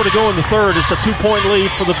 6:24 to go in the third. It's a 2-point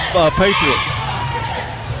lead for the Patriots.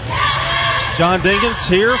 John Dinkins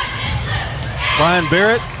here. Brian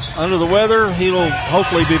Barrett under the weather. He'll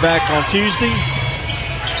hopefully be back on Tuesday.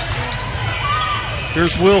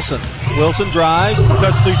 Here's Wilson. Wilson drives,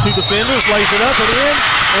 cuts through 2 defenders, lays it up and in,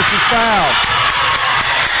 and she's fouled.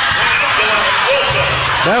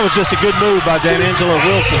 That was just a good move by Dan Angela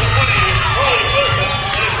Wilson.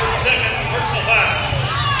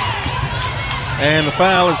 And the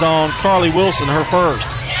foul is on Carly Wilson, her first.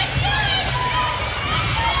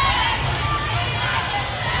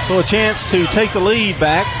 So a chance to take the lead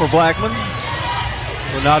back for Blackman.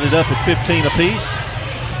 We're knotted up at 15 apiece.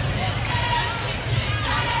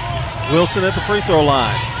 Wilson at the free throw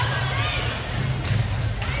line.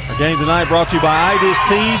 Our game tonight brought to you by Ida's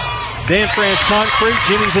Tees, Dan France Concrete,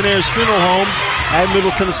 Jennings and Ayers Funeral Home at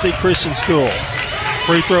Middle Tennessee Christian School.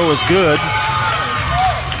 Free throw is good.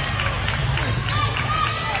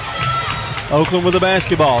 Oakland with the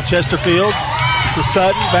basketball. Chesterfield to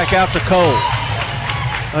Sutton, back out to Cole.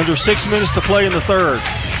 Under 6 minutes to play in the third.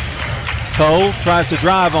 Cole tries to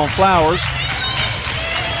drive on Flowers.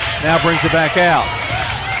 Now brings it back out.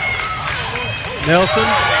 Nelson,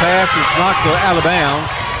 pass is knocked out of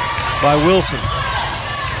bounds by Wilson.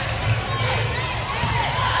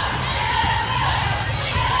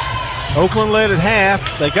 Oakland led at half.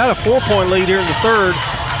 They got a 4-point lead here in the third,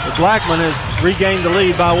 but Blackman has regained the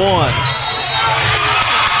lead by 1.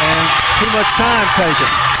 And too much time taken.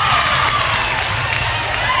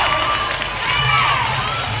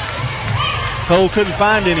 Cole couldn't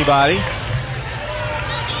find anybody.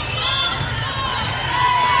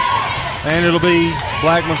 And it'll be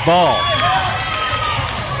Blackman's ball.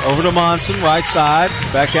 Over to Monson, right side.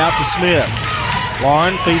 Back out to Smith.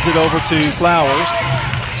 Lauren feeds it over to Flowers.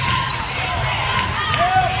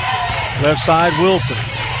 Left side, Wilson.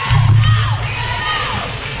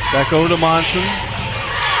 Back over to Monson.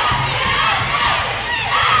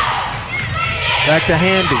 Back to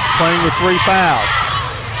Hamby, playing with 3 fouls.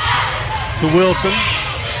 To Wilson.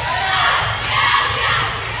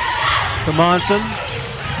 To Monson.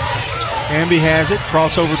 Hamby has it.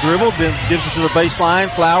 Crossover dribble. Then gives it to the baseline.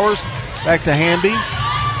 Flowers. Back to Hamby.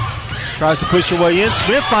 Tries to push her way in.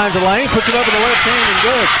 Smith finds a lane. Puts it up in the left hand and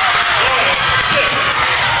good.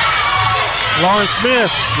 Lauren Smith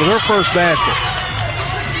with her first basket.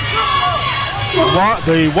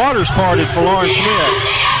 The waters parted for Lauren Smith.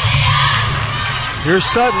 Here's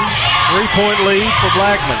Sutton. 3-point lead for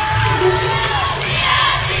Blackman.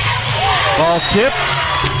 Ball's tipped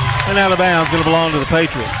and out of bounds. Going to belong to the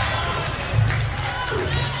Patriots.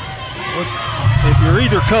 If you're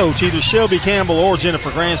either coach, either Shelby Campbell or Jennifer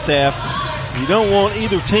Grandstaff, you don't want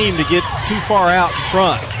either team to get too far out in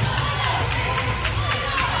front.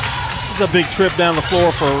 This is a big trip down the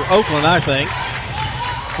floor for Oakland, I think.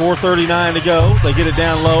 4:39 to go. They get it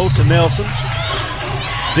down low to Nelson.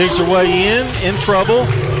 Digs her way in trouble.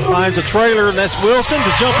 Finds a trailer, and that's Wilson.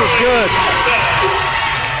 The jumper's good.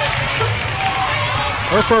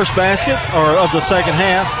 her first basket of the second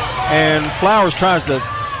half, and Flowers tries to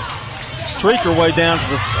streak her way down to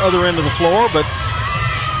the other end of the floor, but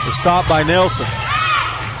it's stopped by Nelson.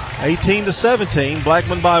 18-17,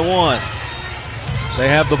 Blackman by 1. They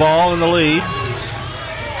have the ball in the lead.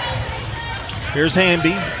 Here's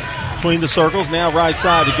Hamby between the circles. Now right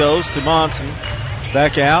side it goes to Monson.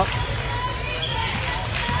 Back out.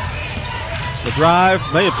 The drive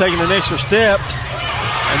may have taken an extra step.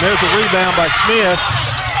 And there's a rebound by Smith.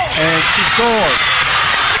 And she scores.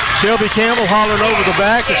 Shelby Campbell hollering over the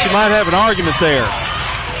back, and she might have an argument there.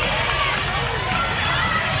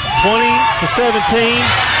 20-17.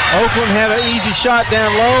 Oakland had an easy shot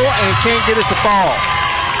down low and can't get it to fall.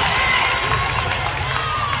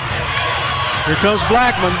 Here comes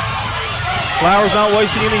Blackman. Flowers not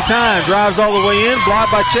wasting any time. Drives all the way in.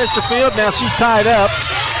 Blocked by Chesterfield. Now she's tied up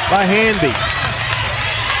by Hanby.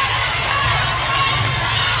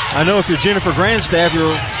 I know if you're Jennifer Grandstaff,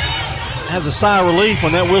 you has a sigh of relief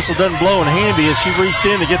when that whistle doesn't blow, and Hanby, as she reached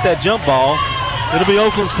in to get that jump ball. It'll be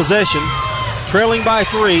Oakland's possession. Trailing by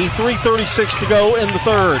 3. 3:36 to go in the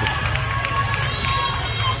third.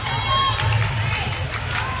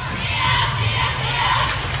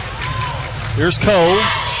 Here's Cole.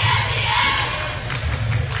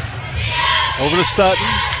 Over to Sutton.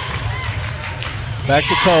 Back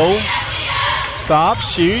to Cole. Stops,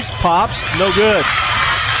 shoots, pops, no good.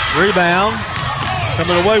 Rebound.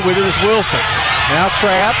 Coming away with it is Wilson. Now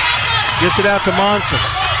Trapp. Gets it out to Monson.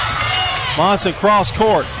 Monson cross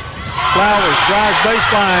court. Flowers drives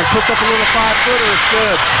baseline. Puts up a little 5-footer. It's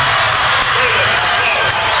good.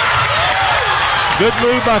 Good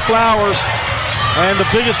move by Flowers. And the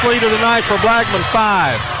biggest lead of the night for Blackman,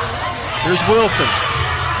 5. Here's Wilson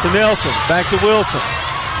to Nelson. Back to Wilson.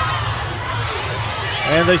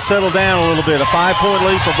 And they settle down a little bit. A 5-point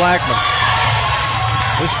lead for Blackman.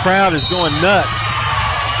 This crowd is going nuts.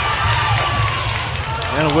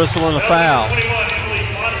 And a whistle and a foul.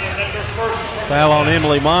 Foul on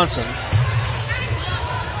Emily Monson.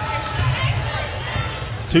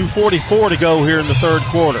 2:44 to go here in the third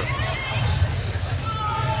quarter.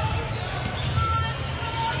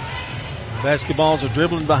 Basketballs are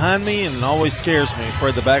dribbling behind me, and it always scares me.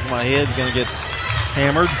 Afraid the back of my head is going to get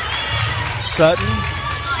hammered. Sutton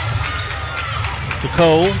to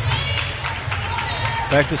Cole.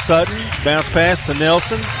 Back to Sutton. Bounce pass to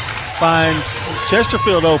Nelson. Finds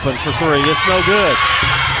Chesterfield open for 3. It's no good.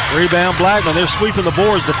 Rebound Blackman. They're sweeping the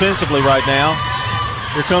boards defensively right now.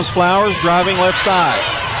 Here comes Flowers driving left side.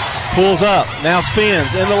 Pulls up. Now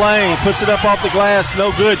spins in the lane. Puts it up off the glass.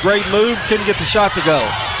 No good. Great move. Couldn't get the shot to go.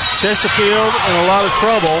 Chesterfield in a lot of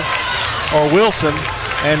trouble, or Wilson,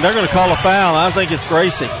 and they're going to call a foul. I think it's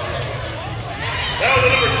Gracie.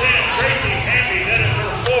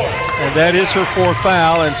 And that is her 4th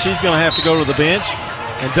foul, and she's going to have to go to the bench.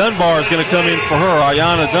 And Dunbar is going to come in for her,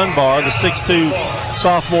 Ayanna Dunbar, the 6'2"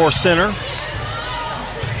 sophomore center.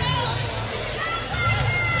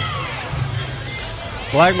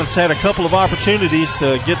 Blackman's had a couple of opportunities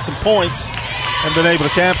to get some points and been able to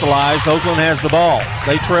capitalize. Oakland has the ball.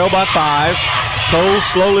 They trail by 5. Cole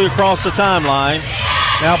slowly across the timeline.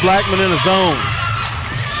 Now Blackman in a zone.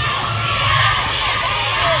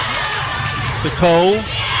 To Cole,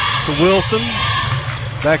 to Wilson.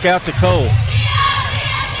 Back out to Cole.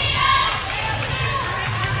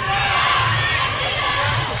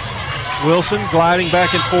 Wilson gliding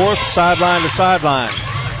back and forth, sideline to sideline.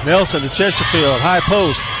 Nelson to Chesterfield, high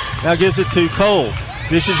post. Now gives it to Cole.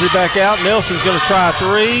 Dishes it back out. Nelson's going to try a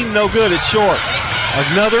 3. No good. It's short.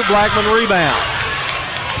 Another Blackman rebound.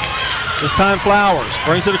 This time Flowers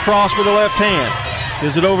brings it across with the left hand.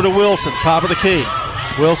 Gives it over to Wilson, top of the key.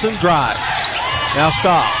 Wilson drives. Now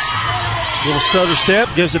stops. Little stutter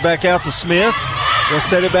step. Gives it back out to Smith. They'll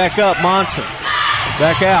set it back up. Monson.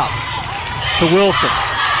 Back out to Wilson.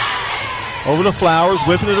 Over to Flowers.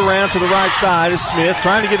 Whipping it around to the right side is Smith.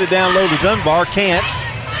 Trying to get it down low to Dunbar. Can't.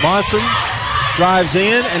 Monson drives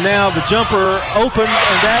in, and now the jumper open,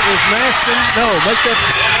 and that is Maston. No, make that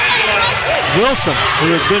Wilson,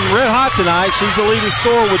 who has been red hot tonight. She's the leading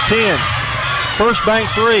scorer with 10. First bank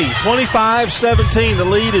 3, 25-17. The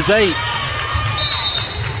lead is 8.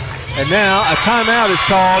 And now a timeout is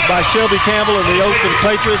called by Shelby Campbell and the Oakland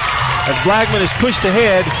Patriots as Blackman is pushed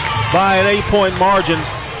ahead by an 8-point margin.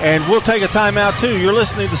 And we'll take a timeout too. You're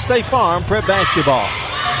listening to State Farm Prep Basketball.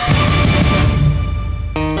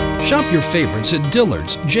 Shop your favorites at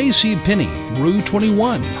Dillard's, JCPenney, Rue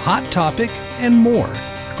 21, Hot Topic, and more.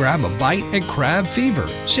 Grab a bite at Crab Fever,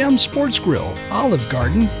 Sam's Sports Grill, Olive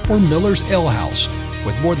Garden, or Miller's Ale House.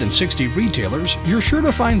 With more than 60 retailers, you're sure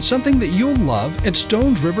to find something that you'll love at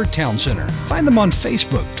Stones River Town Center. Find them on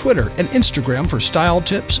Facebook, Twitter, and Instagram for style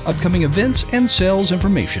tips, upcoming events, and sales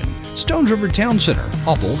information. Stones River Town Center,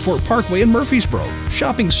 off Old Fort Parkway in Murfreesboro.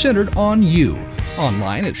 Shopping centered on you.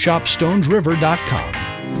 Online at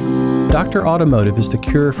shopstonesriver.com. Dr. Automotive is the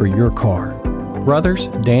cure for your car. Brothers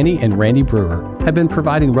Danny and Randy Brewer have been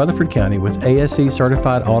providing Rutherford County with ASE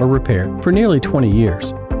certified auto repair for nearly 20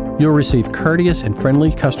 years. You'll receive courteous and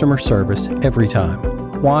friendly customer service every time.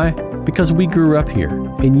 Why? Because we grew up here,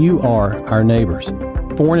 and you are our neighbors.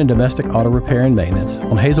 Foreign and domestic auto repair and maintenance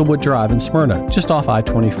on Hazelwood Drive in Smyrna, just off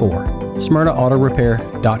I-24.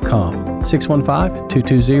 SmyrnaAutorepair.com,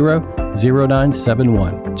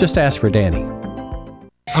 615-220-0971. Just ask for Danny.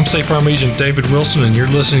 I'm State Farm Agent David Wilson, and you're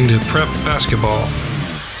listening to Prep Basketball.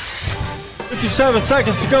 57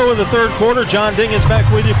 seconds to go in the third quarter. John Ding is back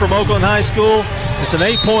with you from Oakland High School. It's an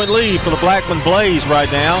 8-point lead for the Blackman Blaze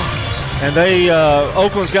right now. And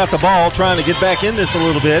Oakland's got the ball, trying to get back in this a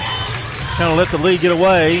little bit. Kind of let the lead get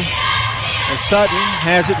away. And Sutton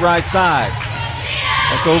has it right side.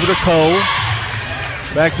 Back over to Cole.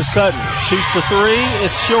 Back to Sutton. Shoots the three.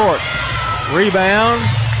 It's short. Rebound.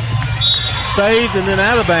 Saved and then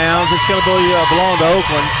out of bounds. It's going to belong to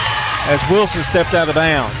Oakland as Wilson stepped out of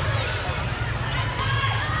bounds.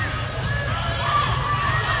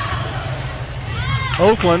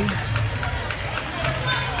 Oakland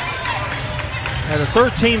had a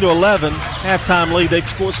 13-11 halftime lead. They've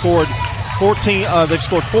scored 14. They've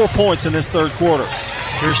scored 4 points in this third quarter.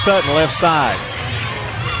 Here's Sutton left side.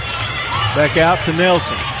 Back out to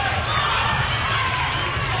Nelson.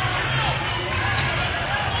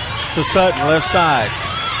 To Sutton left side.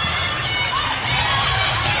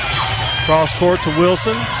 Cross court to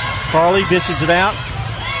Wilson. Carly dishes it out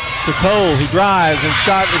to Cole. He drives and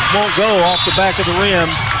shot won't go off the back of the rim.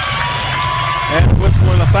 And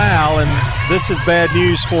whistling a foul, and this is bad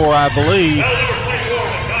news for, I believe,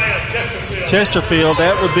 Chesterfield.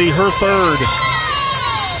 That would be her third.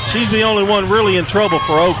 She's the only one really in trouble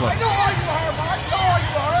for Oakland.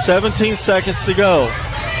 17 seconds to go.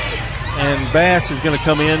 And Bass is going to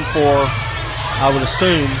come in for, I would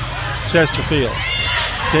assume, Chesterfield.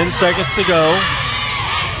 10 seconds to go.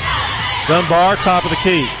 Dunbar, top of the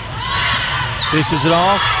key. Dishes it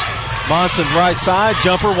off. Monson right side.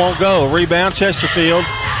 Jumper won't go. Rebound, Chesterfield.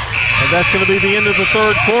 And that's going to be the end of the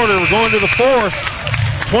third quarter. We're going to the fourth.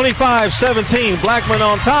 25-17. Blackman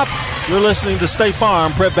on top. You're listening to State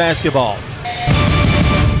Farm Prep Basketball.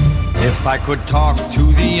 If I could talk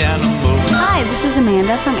to the animals. Hi, this is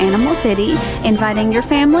Amanda from Animal City, inviting your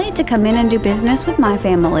family to come in and do business with my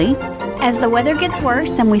family. As the weather gets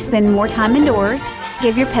worse and we spend more time indoors,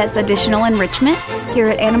 give your pets additional enrichment. Here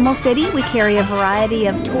at Animal City, we carry a variety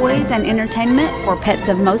of toys and entertainment for pets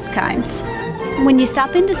of most kinds. When you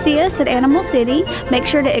stop in to see us at Animal City, make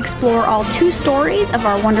sure to explore all 2 stories of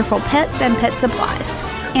our wonderful pets and pet supplies.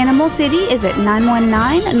 Animal City is at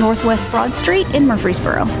 919 Northwest Broad Street in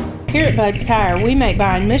Murfreesboro. Here at Bud's Tire, we make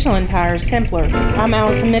buying Michelin tires simpler. I'm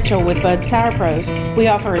Allison Mitchell with Bud's Tire Pros. We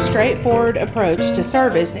offer a straightforward approach to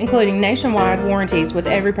service, including nationwide warranties with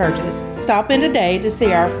every purchase. Stop in today to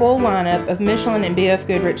see our full lineup of Michelin and BF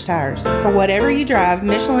Goodrich tires. For whatever you drive,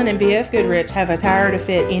 Michelin and BF Goodrich have a tire to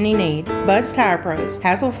fit any need. Bud's Tire Pros,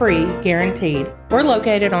 hassle-free, guaranteed. We're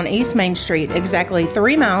located on East Main Street, exactly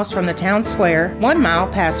 3 miles from the town square, 1 mile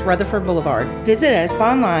past Rutherford Boulevard. Visit us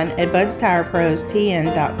online at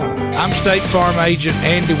budstirepros.tn.com. I'm State Farm Agent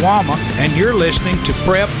Andy Womack, and you're listening to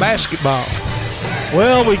Prep Basketball.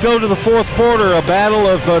 Well, we go to the fourth quarter, a battle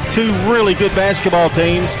of 2 really good basketball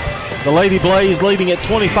teams. The Lady Blaze leading at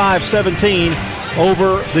 25-17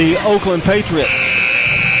 over the Oakland Patriots.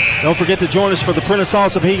 Don't forget to join us for the Prentice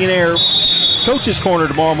Allsup Heating and Air Coach's Corner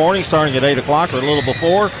tomorrow morning, starting at 8 o'clock or a little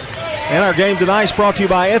before. And our game tonight is brought to you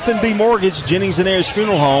by F&B Mortgage, Jennings & Ayers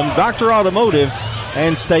Funeral Home, Dr. Automotive,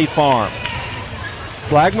 and State Farm.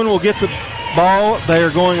 Blackman will get the ball. They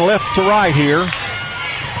are going left to right here.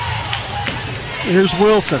 Here's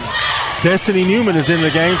Wilson. Destiny Newman is in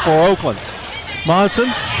the game for Oakland.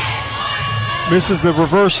 Monson misses the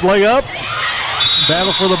reverse layup.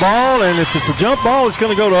 Battle for the ball, and if it's a jump ball, it's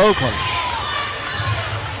going to go to Oakland.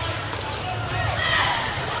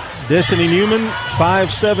 Destiny Newman,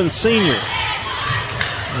 5'7" senior.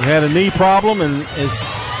 Who had a knee problem and is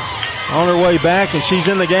on her way back, and she's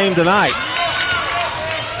in the game tonight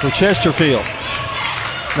for Chesterfield.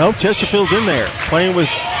 Nope, Chesterfield's in there, playing with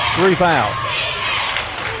 3 fouls.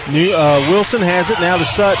 Wilson has it now to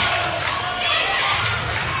Sutton.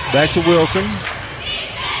 Back to Wilson.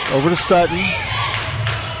 Over to Sutton.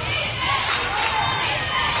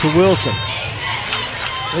 To Wilson.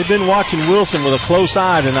 They've been watching Wilson with a close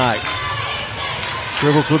eye tonight.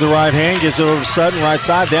 Dribbles with the right hand, gives it over to Sutton, right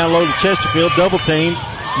side, down low to Chesterfield, double team.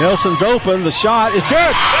 Nelson's open, the shot is good.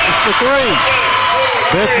 It's for three.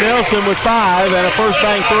 Beth Nelson with 5 and a first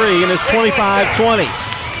bank 3, and it's 25-20.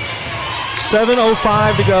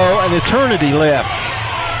 7:05 to go, an eternity left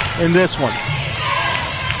in this one.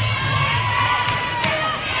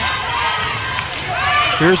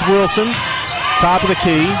 Here's Wilson, top of the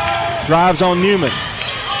key, drives on Newman.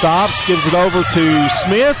 Stops, gives it over to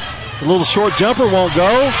Smith. A little short jumper won't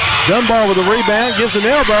go. Dunbar with a rebound, gives an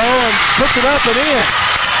elbow and puts it up and in.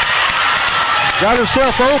 Got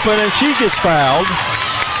herself open and she gets fouled.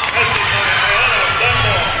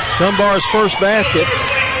 Dunbar's first basket.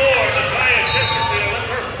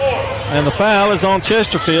 And the foul is on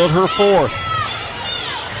Chesterfield, her 4th.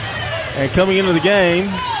 And coming into the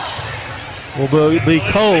game will be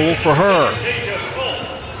Cole for her.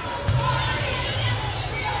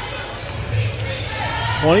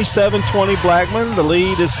 27-20 Blackman. The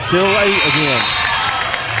lead is still 8 again.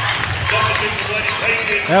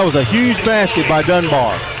 That was a huge basket by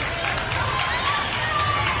Dunbar.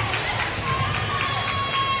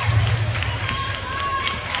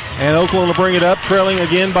 And Oakland will bring it up, trailing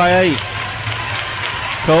again by 8.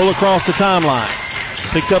 Cole across the timeline.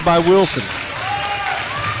 Picked up by Wilson.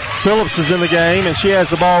 Phillips is in the game, and she has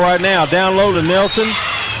the ball right now. Down low to Nelson.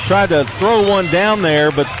 Tried to throw one down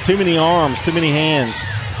there, but too many arms, too many hands.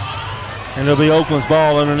 And it'll be Oakland's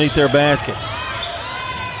ball underneath their basket.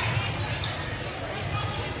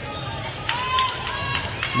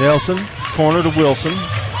 Nelson, corner to Wilson.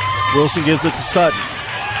 Wilson gives it to Sutton.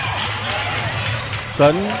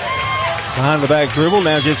 Sutton, behind the back dribble,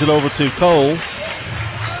 now gives it over to Cole,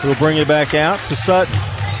 who'll bring it back out to Sutton.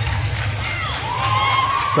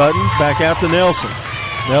 Sutton back out to Nelson.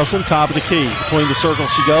 Nelson, top of the key. Between the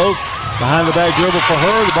circles she goes. Behind the back dribble for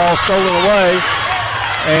her. The ball stolen away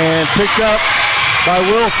and picked up by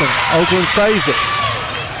Wilson. Oakland saves it.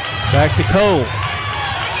 Back to Cole.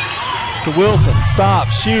 To Wilson.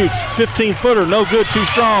 Stops, shoots. 15-footer, no good, too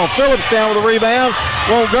strong. Phillips down with a rebound.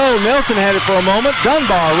 Won't go. Nelson had it for a moment.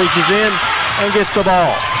 Dunbar reaches in and gets the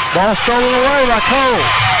ball. Ball stolen away by Cole.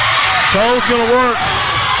 Cole's going to work.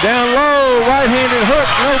 Down low, right-handed hook,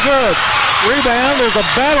 no good. Rebound, there's a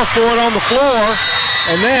battle for it on the floor.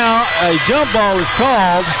 And now a jump ball is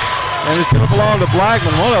called, and it's going to belong to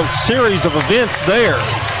Blackman. What a series of events there.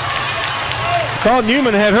 Thought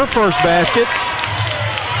Newman had her first basket.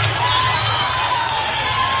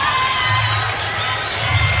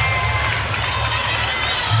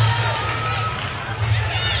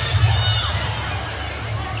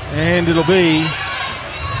 And it'll be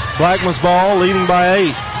Blackman's ball, leading by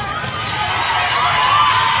 8.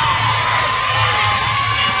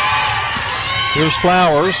 Here's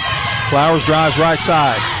Flowers. Flowers drives right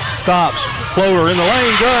side. Stops. Floater in the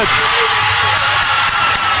lane. Good.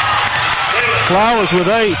 Flowers with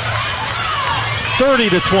 8.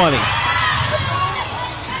 30-20.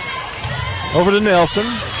 Over to Nelson.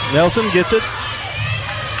 Nelson gets it.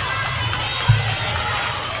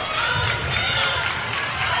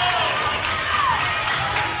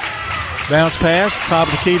 Bounce pass. Top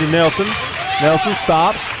of the key to Nelson. Nelson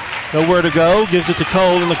stops. Nowhere to go. Gives it to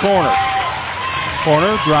Cole in the corner.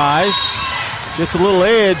 Corner, drives, gets a little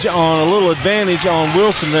edge on, a little advantage on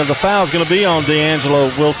Wilson. There, the foul's going to be on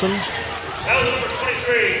D'Angelo Wilson.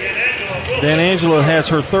 D'Angelo has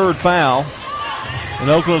her 3rd foul,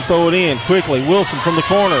 and Oakland will throw it in quickly. Wilson from the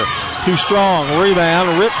corner, too strong,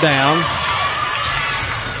 rebound, ripped down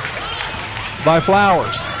by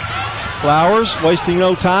Flowers. Flowers, wasting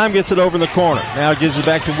no time, gets it over in the corner. Now gives it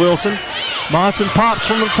back to Wilson. Monson pops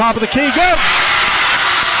from the top of the key, good!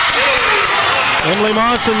 Emily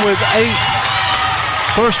Monson with 8.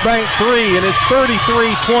 First bank 3, and it's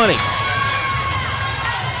 33-20.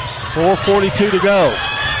 4:42 to go.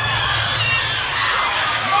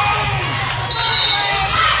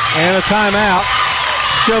 And a timeout.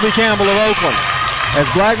 Shelby Campbell of Oakland. As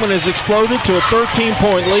Blackman has exploded to a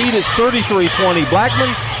 13-point lead, it's 33-20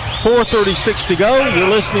 Blackman. 4:36 to go. You're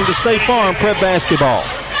listening to State Farm Prep Basketball.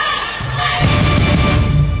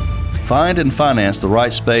 Find and finance the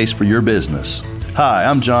right space for your business. Hi,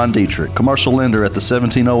 I'm John Dietrich, commercial lender at the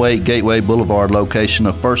 1708 Gateway Boulevard location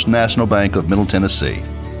of First National Bank of Middle Tennessee.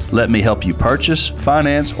 Let me help you purchase,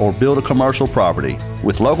 finance, or build a commercial property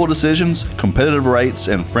with local decisions, competitive rates,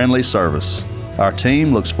 and friendly service. Our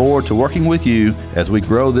team looks forward to working with you as we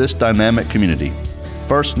grow this dynamic community.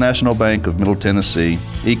 First National Bank of Middle Tennessee,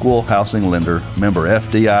 Equal Housing Lender, member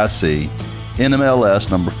FDIC,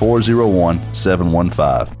 NMLS number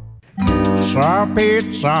 401715.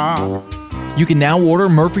 Pizza, You can now order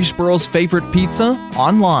Murfreesboro's favorite pizza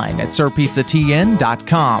online at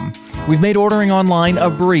sirpizzatn.com. We've made ordering online a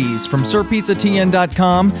breeze. From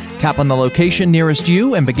sirpizzatn.com, tap on the location nearest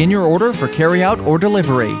you and begin your order for carryout or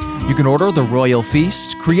delivery. You can order the Royal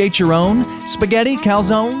Feast, create your own, spaghetti,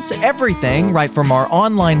 calzones, everything right from our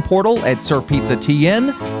online portal at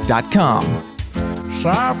sirpizzatn.com.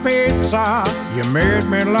 Sir Pizza, you made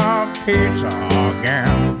me love pizza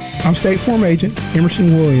again. I'm State Farm Agent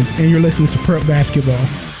Emerson Williams, and you're listening to Prep Basketball.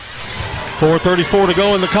 4:34 to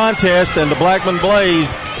go in the contest, and the Blackman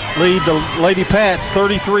Blaze lead the Lady Pats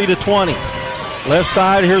 33-20. Left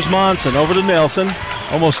side, here's Monson over to Nelson.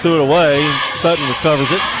 Almost threw it away. Sutton recovers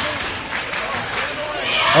it.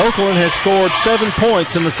 Oakland has scored 7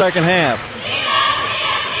 points in the second half.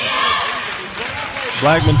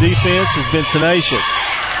 Blackman defense has been tenacious.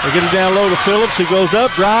 They get it down low to Phillips, who goes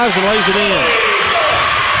up, drives, and lays it in.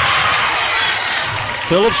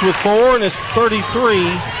 Phillips with 4, and it's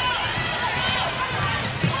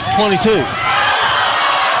 33-22.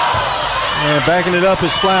 And backing it up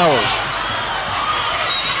is Flowers.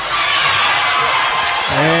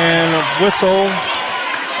 And a whistle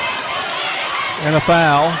and a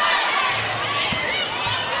foul.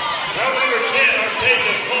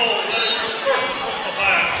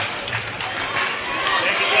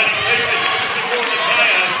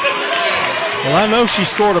 Well, I know she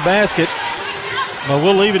scored a basket, but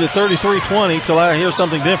we'll leave it at 33-20 till I hear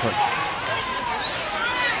something different.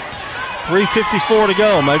 3:54 to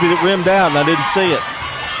go. Maybe it rimmed out and I didn't see it.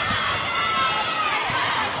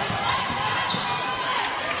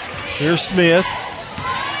 Here's Smith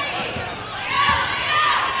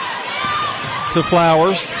to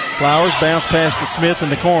Flowers. Flowers bounce past the Smith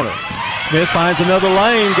in the corner. Smith finds another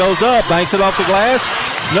lane, goes up, banks it off the glass.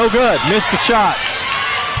 No good. Missed the shot.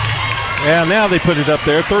 Yeah, now they put it up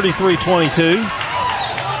there, 33-22.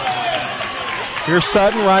 Here's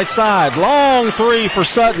Sutton, right side. Long three for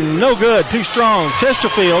Sutton. No good, too strong.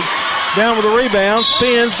 Chesterfield down with a rebound,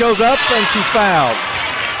 spins, goes up, and she's fouled.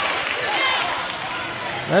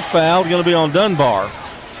 That foul is going to be on Dunbar.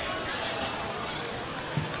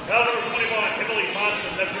 Foul number 21, Kimberly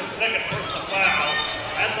Monson. That's her second personal foul.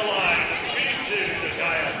 At the line,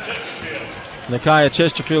 Nakia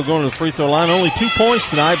Chesterfield going to the free throw line. Only 2 points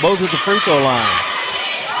tonight, both at the free throw line.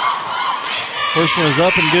 First one is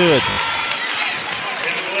up and good.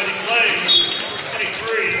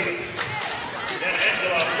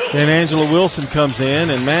 Then Angela Wilson comes in,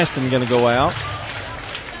 and Maston going to go out.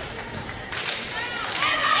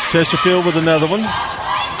 Chesterfield with another one.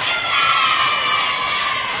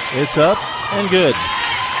 It's up and good.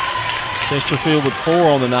 Chesterfield with 4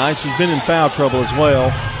 on the night. She's been in foul trouble as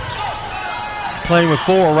well. Playing with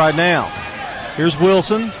 4 right now. Here's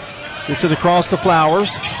Wilson. Gets it across to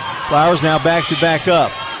Flowers. Flowers now backs it back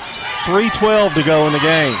up. 3:12 to go in the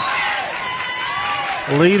game.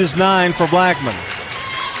 The lead is 9 for Blackman.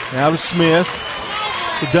 Now to Smith.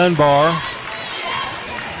 To Dunbar.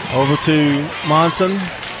 Over to Monson.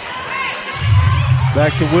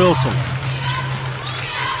 Back to Wilson.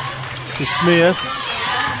 To Smith.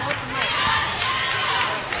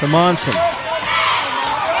 To Monson.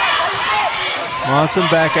 Monson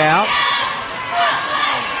back out.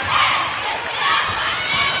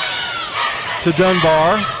 To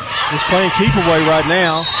Dunbar. He's playing keep away right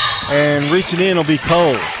now. And reaching in will be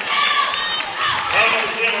Cole.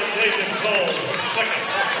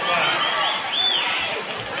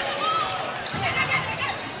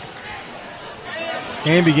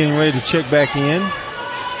 Hamby getting ready to check back in.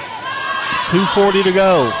 2:40 to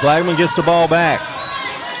go. Blackman gets the ball back.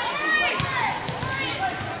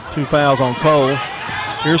 2 fouls on Cole.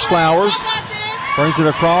 Here's Flowers. Brings it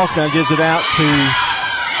across. Now gives it out to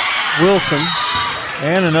Wilson.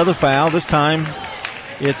 And another foul. This time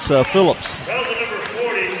it's Phillips.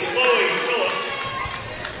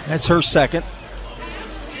 That's her second.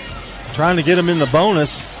 Trying to get him in the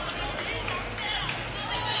bonus.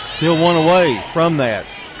 Still one away from that.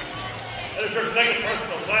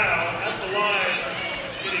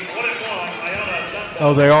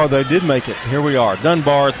 Oh, they are. They did make it. Here we are.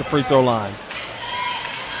 Dunbar at the free throw line.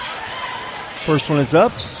 First one is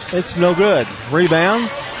up. It's no good.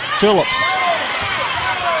 Rebound. Phillips.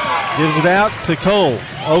 Gives it out to Cole.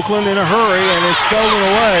 Oakland in a hurry, and it's stolen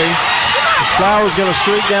away. Flowers going to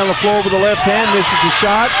streak down the floor with the left hand. Misses the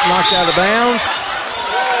shot. Knocked out of bounds.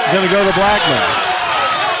 Going to go to Blackman.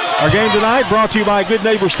 Our game tonight brought to you by good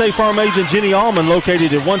neighbor State Farm agent Jenny Allman,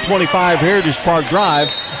 located at 125 Heritage Park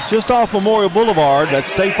Drive, just off Memorial Boulevard.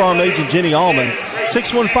 That's State Farm agent Jenny Allman,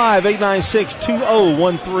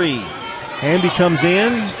 615-896-2013. Hamby comes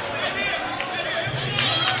in.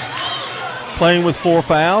 playing with 4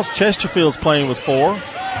 fouls. Chesterfield's playing with 4.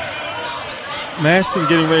 Maston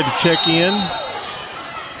getting ready to check in.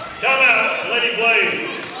 Timeout, Lady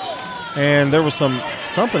Blaze. And there was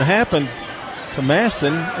something happened to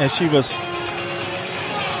Maston as she was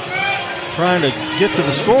trying to get to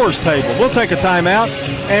the scorer's table. We'll take a timeout,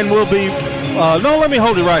 and we'll be no, let me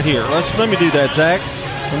hold it right here. Let me do that, Zach.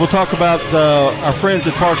 And we'll talk about our friends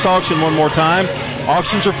at Parks Auction one more time.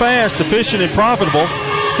 Auctions are fast, efficient, and profitable.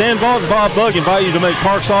 Stan Vaught and Bob Bugg invite you to make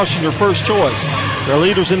Parks Auction your first choice. They're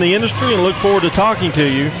leaders in the industry and look forward to talking to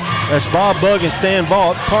you. That's Bob Bugg and Stan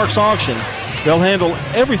Vaught, Parks Auction. They'll handle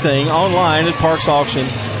everything online at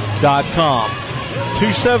parksauction.com.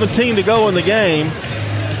 2:17 to go in the game,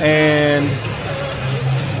 and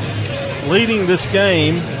leading this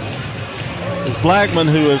game is Blackman,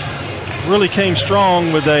 who has really came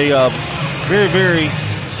strong with a very, very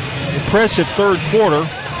impressive third quarter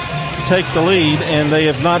to take the lead, and they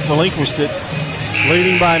have not relinquished it,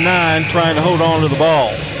 leading by 9, trying to hold on to the ball.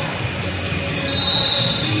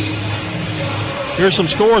 Here's some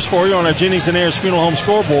scores for you on our Jennings and Ayers Funeral Home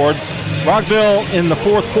scoreboard. Rockville in the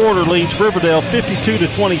fourth quarter leads Riverdale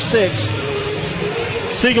 52-26.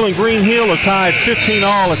 Siegel and Green Hill are tied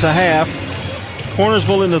 15-all at the half.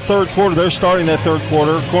 Cornersville in the third quarter, they're starting that third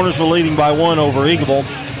quarter. Cornersville leading by 1 over Eagleville.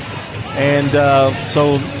 And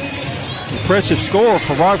so impressive score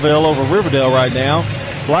for Rockville over Riverdale right now.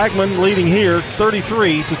 Blackman leading here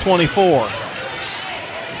 33-24.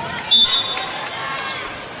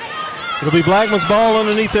 It'll be Blackman's ball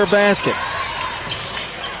underneath their basket.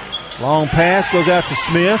 Long pass goes out to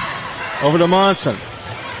Smith. Over to Monson.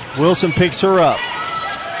 Wilson picks her up.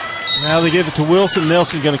 Now they give it to Wilson.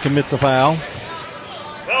 Nelson going to commit the foul.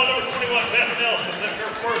 Foul number 21, Beth Nelson. That's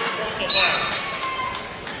her first personal foul.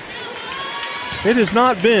 It has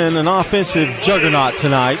not been an offensive juggernaut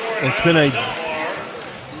tonight. It's been a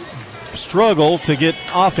struggle to get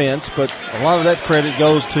offense, but a lot of that credit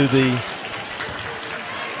goes to the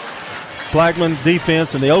Blackman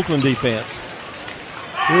defense and the Oakland defense.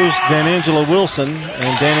 Here's Danangela Wilson,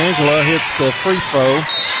 and Danangela hits the free throw.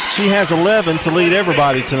 She has 11 to lead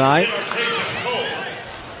everybody tonight.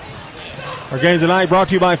 Our game tonight brought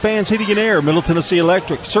to you by Fans Heating and Air, Middle Tennessee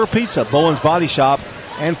Electric, Sir Pizza, Bowen's Body Shop,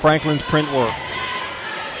 and Franklin's Print Works.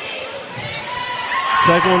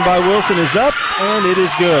 Second one by Wilson is up, and it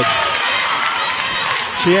is good.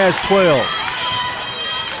 She has 12.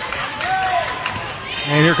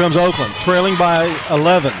 And here comes Oakland, trailing by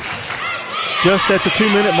 11. Just at the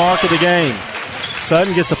 2-minute mark of the game.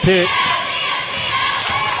 Sutton gets a pick,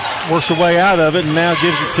 works her way out of it, and now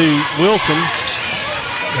gives it to Wilson,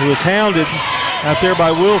 who is hounded out there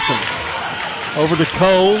by Wilson. Over to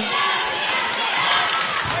Cole.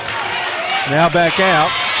 Now back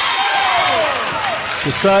out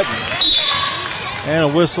to Sutton. And a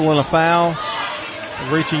whistle and a foul.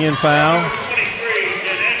 A reaching in foul.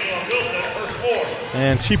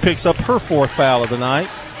 And she picks up her fourth foul of the night.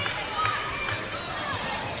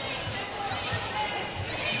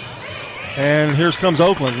 And here comes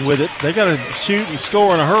Oakland with it. They got to shoot and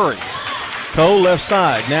score in a hurry. Cole left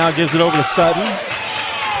side. Now gives it over to Sutton.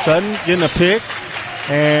 Sutton getting a pick.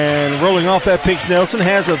 And rolling off that pick's Nelson.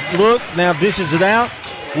 Has a look. Now dishes it out.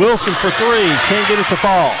 Wilson for 3. Can't get it to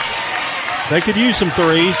fall. They could use some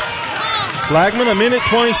threes. Blackman,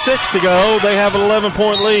 1:26 to go. They have an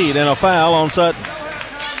 11-point lead and a foul on Sutton.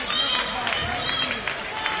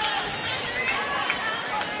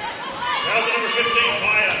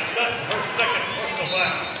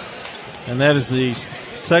 And that is the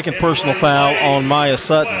second personal foul on Maya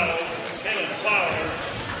Sutton.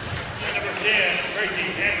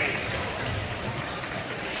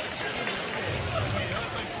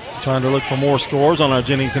 Trying to look for more scores on our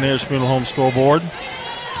Jennings and Ayers Funeral Home scoreboard.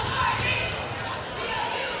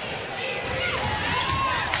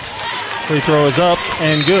 Free throw is up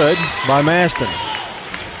and good by Maston.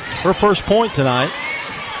 Her first point tonight.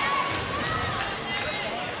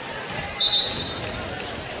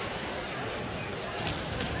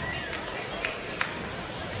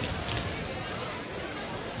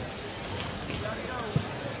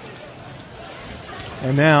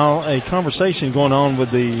 And now a conversation going on with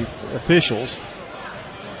the officials.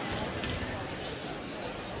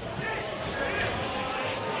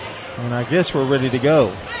 And I guess we're ready to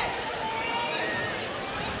go.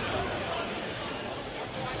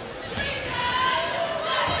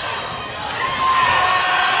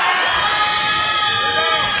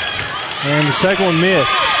 And the second one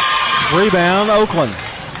missed. Rebound, Oakland.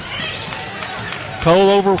 Cole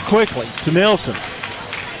over quickly to Nelson.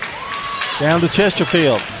 Down to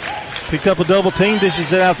Chesterfield. Picked up a double team,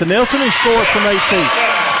 dishes it out to Nelson, and scores from 8 feet.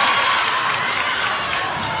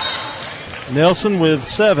 Nelson with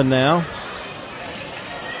 7 now.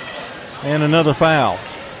 And another foul.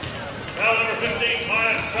 Foul number 15,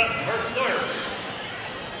 Maya Sutton, her third.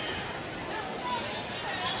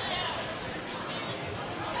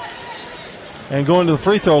 And going to the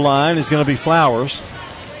free throw line is going to be Flowers.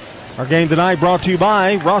 Our game tonight brought to you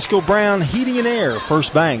by Roscoe Brown Heating and Air,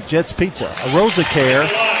 First Bank, Jets Pizza, Rosa Care,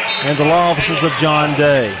 and the law offices of John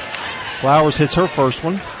Day. Flowers hits her first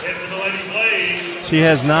one. She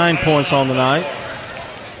has 9 points on the night.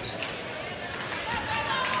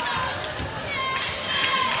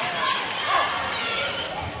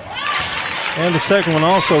 And the second one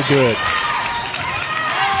also good.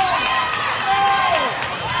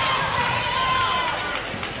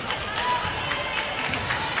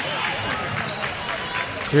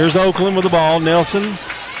 Here's Oakland with the ball. Nelson,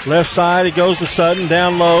 left side. It goes to Sutton,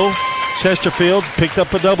 down low. Chesterfield picked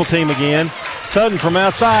up a double team again. Sutton from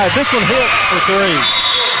outside. This one hits for 3.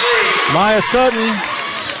 Maya Sutton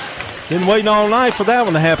been waiting all night for that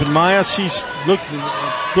one to happen. Maya, she's looked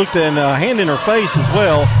and a hand in her face as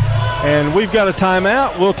well. And we've got a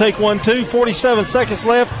timeout. We'll take 1, 2. 47 seconds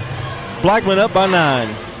left. Blackman up by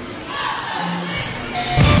 9.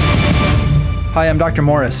 Hi, I'm Dr.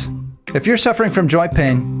 Morris. If you're suffering from joint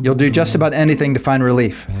pain, you'll do just about anything to find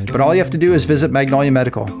relief. But all you have to do is visit Magnolia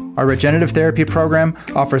Medical. Our regenerative therapy program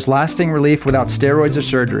offers lasting relief without steroids or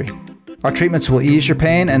surgery. Our treatments will ease your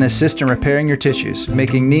pain and assist in repairing your tissues,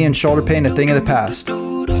 making knee and shoulder pain a thing of the past.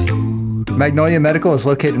 Magnolia Medical is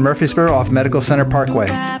located in Murfreesboro off Medical Center Parkway.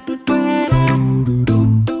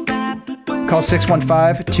 Call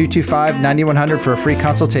 615-225-9100 for a free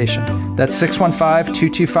consultation. That's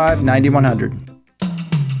 615-225-9100.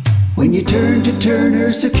 When you turn to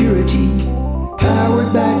Turner Security,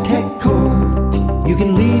 powered by TechCore, you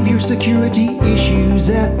can leave your security issues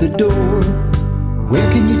at the door. Where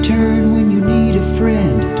can you turn when you need a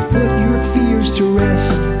friend to put your fears to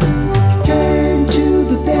rest? Turn to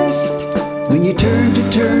the best when you turn to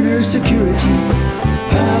Turner Security,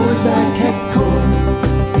 powered by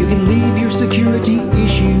TechCore. You can leave your security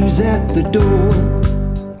issues at the door.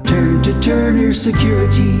 Turn to Turner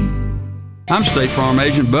Security. I'm State Farm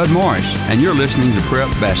Agent Bud Morris, and you're listening to Prep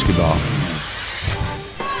Basketball.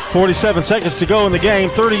 47 seconds to go in the game,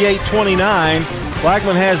 38-29.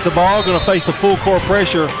 Blackman has the ball, going to face a full court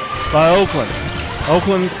pressure by Oakland.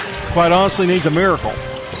 Oakland, quite honestly, needs a miracle.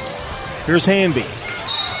 Here's Hanby.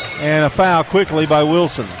 And a foul quickly by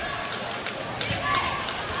Wilson.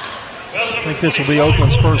 I think this will be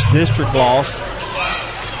Oakland's first district loss.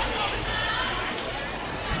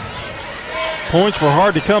 Points were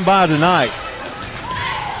hard to come by tonight.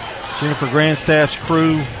 Jennifer Grandstaff's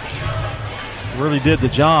crew really did the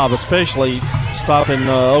job, especially stopping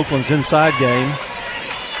Oakland's inside game.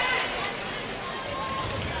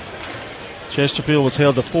 Chesterfield was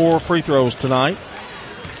held to 4 free throws tonight.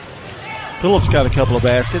 Phillips got a couple of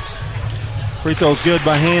baskets. Free throws good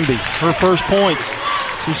by Hamby. Her first points.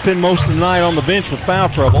 She spent most of the night on the bench with foul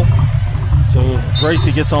trouble. So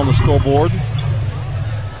Gracie gets on the scoreboard.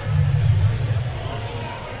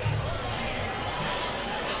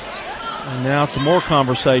 And now some more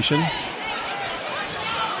conversation.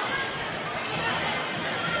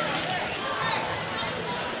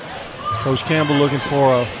 Coach Campbell looking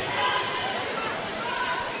for a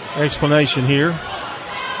explanation here.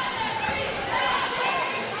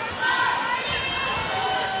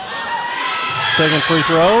 Second free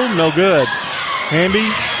throw, no good. Hamby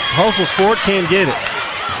hustles for it, can't get it.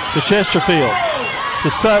 To Chesterfield, to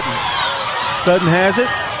Sutton. Sutton has it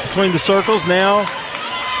between the circles now.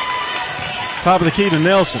 Top of the key to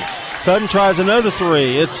Nelson. Sutton tries another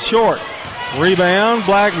three. It's short. Rebound,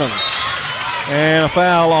 Blackman. And a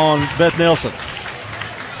foul on Beth Nelson.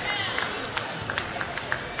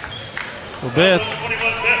 For Beth,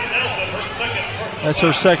 that's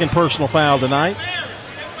her second personal foul tonight.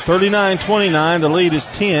 39-29, the lead is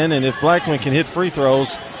 10, and if Blackman can hit free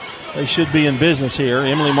throws, they should be in business here.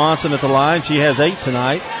 Emily Monson at the line. She has 8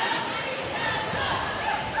 tonight.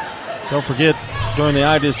 Don't forget, during the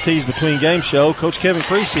Ideas Tees Between Game show, Coach Kevin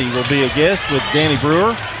Creasy will be a guest with Danny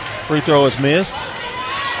Brewer. Free throw is missed.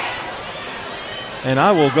 And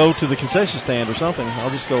I will go to the concession stand or something. I'll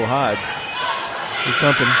just go hide. Do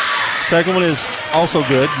something. Second one is also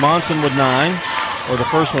good. Monson with 9. Or the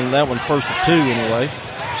first one, that one first of 2 anyway.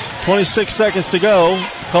 26 seconds to go.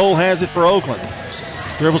 Cole has it for Oakland.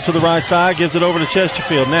 Dribbles to the right side, gives it over to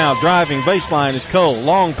Chesterfield. Now driving baseline is Cole.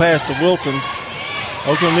 Long pass to Wilson.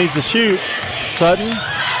 Oakland needs to shoot. Sutton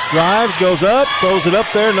drives, goes up, throws it up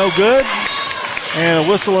there, no good. And a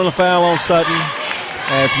whistle and a foul on Sutton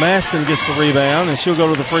as Maston gets the rebound, and she'll go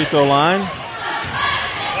to the free throw line.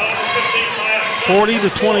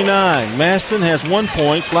 40-29. Maston has 1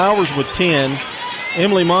 point. Flowers with 10.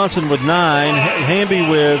 Emily Monson with 9. Hamby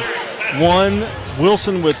with 1.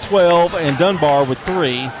 Wilson with 12. And Dunbar with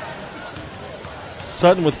 3.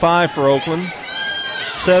 Sutton with 5 for Oakland.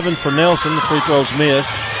 7 for Nelson. The free throws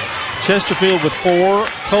missed. Chesterfield with 4.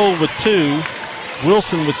 Cole with 2.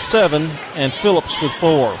 Wilson with 7. And Phillips with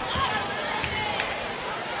 4.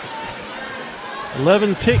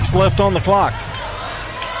 11 ticks left on the clock.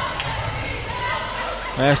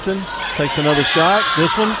 Maston takes another shot.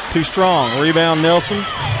 This one too strong. Rebound Nelson.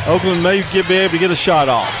 Oakland may be able to get a shot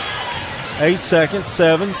off. 8 seconds.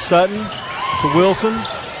 7. Sutton to Wilson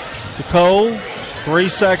to Cole. 3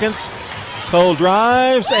 seconds. Cole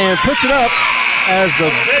drives and puts it up as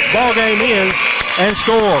the ball game ends and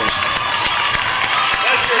scores.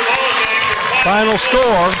 Final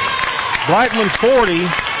score: Blackman 40,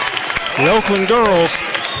 the Oakland girls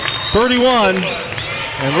 31.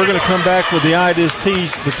 And we're going to come back with the Idas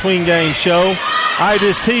Tees between game show.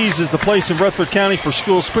 Idas Tees is the place in Rutherford County for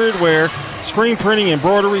school spirit wear, screen printing,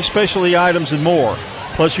 embroidery, specialty items, and more.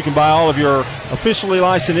 Plus, you can buy all of your officially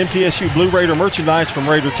licensed MTSU Blue Raider merchandise from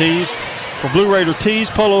Raider Tees. For Blue Raider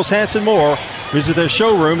tees, polos, hats, and more, visit their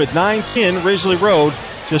showroom at 910 Ridgely Road.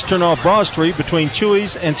 Just turn off Broad Street between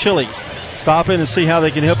Chewy's and Chili's. Stop in and see how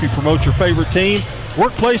they can help you promote your favorite team,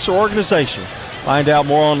 workplace, or organization. Find out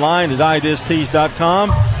more online at IDISTees.com.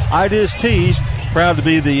 Idas Tees, proud to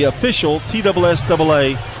be the official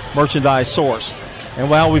TSSAA merchandise source. And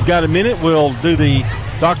while we've got a minute, we'll do the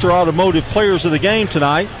Dr. Automotive Players of the Game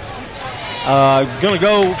tonight. Going to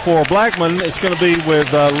go for Blackman. It's going to be with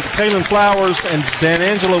Kaylin Flowers and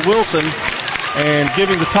DanAngela Wilson, and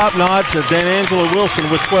giving the top nod to DanAngela Wilson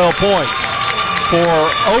with 12 points. For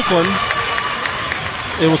Oakland,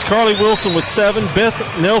 it was Carly Wilson with 7, Beth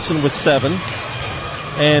Nelson with 7,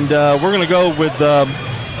 and we're going to go with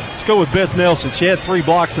let's go with Beth Nelson. She had 3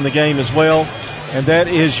 blocks in the game as well, and that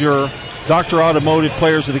is your Dr. Automotive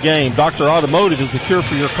Players of the Game. Dr. Automotive is the cure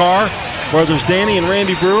for your car. Brothers Danny and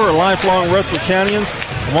Randy Brewer are lifelong Rutherford Countyans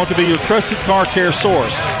and want to be your trusted car care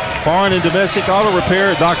source. Foreign and domestic auto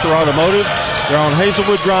repair at Dr. Automotive. They're on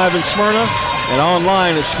Hazelwood Drive in Smyrna and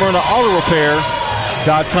online at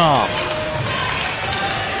SmyrnaAutoRepair.com.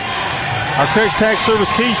 Our Craig's Tax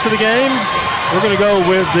Service keys to the game. We're going to go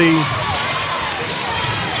with the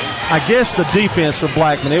defense of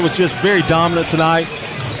Blackman. It was just very dominant tonight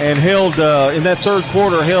and held, in that third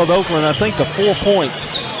quarter, held Oakland, I think, to 4 points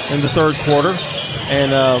in the third quarter.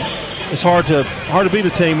 And it's hard to beat a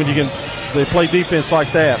team when they play defense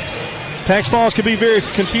like that. Tax laws can be very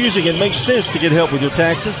confusing. It makes sense to get help with your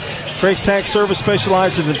taxes. Craig's Tax Service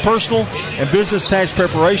specializes in personal and business tax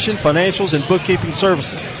preparation, financials, and bookkeeping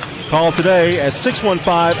services. Call today at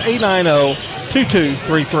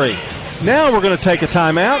 615-890-2233. Now we're going to take a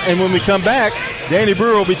timeout, and when we come back, Danny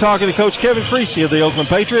Brewer will be talking to Coach Kevin Creasy of the Oakland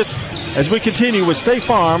Patriots as we continue with State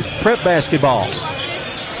Farm Prep Basketball.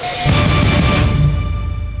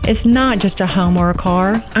 It's not just a home or a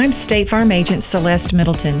car. I'm State Farm Agent Celeste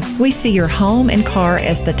Middleton. We see your home and car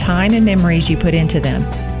as the time and memories you put into them.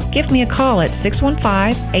 Give me a call at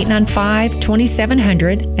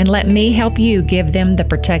 615-895-2700 and let me help you give them the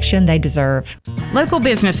protection they deserve. Local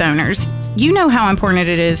business owners, you know how important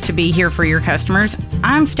it is to be here for your customers.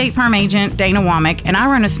 I'm State Farm Agent Dana Womack, and I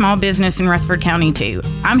run a small business in Rutherford County too.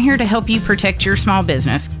 I'm here to help you protect your small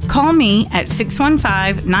business. Call me at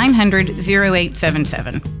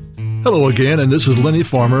 615-900-0877. Hello again, and this is Lenny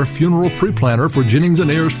Farmer, funeral pre-planner for Jennings &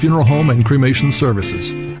 Ayers Funeral Home and Cremation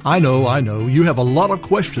Services. I know, you have a lot of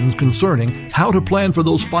questions concerning how to plan for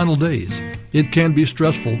those final days. It can be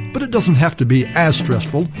stressful, but it doesn't have to be as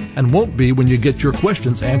stressful, and won't be when you get your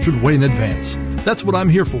questions answered way in advance. That's what I'm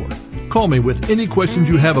here for. Call me with any questions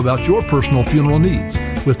you have about your personal funeral needs.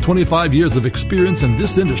 With 25 years of experience in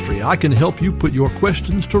this industry, I can help you put your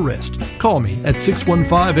questions to rest. Call me at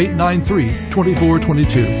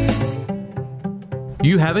 615-893-2422.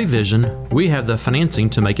 You have a vision, we have the financing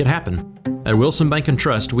to make it happen. At Wilson Bank and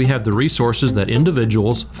Trust, we have the resources that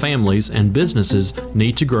individuals, families, and businesses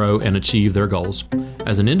need to grow and achieve their goals.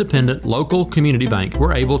 As an independent, local community bank,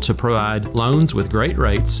 we're able to provide loans with great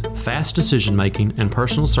rates, fast decision-making, and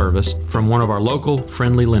personal service from one of our local,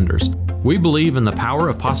 friendly lenders. We believe in the power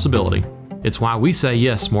of possibility. It's why we say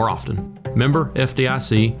yes more often. Member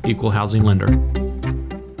FDIC, Equal Housing Lender.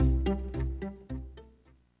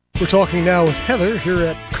 We're talking now with Heather here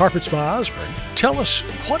at Carpets by Osborne. Tell us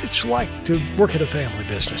what it's like to work at a family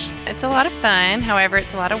business. It's a lot of fun. However,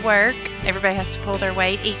 it's a lot of work. Everybody has to pull their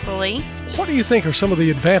weight equally. What do you think are some of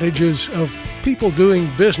the advantages of people doing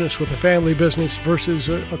business with a family business versus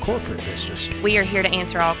a corporate business? We are here to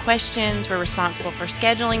answer all questions. We're responsible for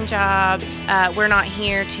scheduling jobs. We're not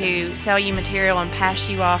here to sell you material and pass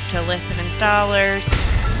you off to a list of installers.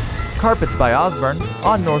 Carpets by Osborne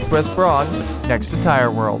on Northwest Broad, next to Tire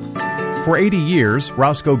World. For 80 years,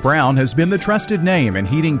 Roscoe Brown has been the trusted name in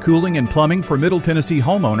heating, cooling, and plumbing for Middle Tennessee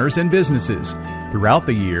homeowners and businesses. Throughout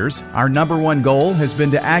the years, our number one goal has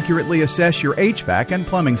been to accurately assess your HVAC and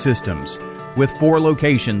plumbing systems. With 4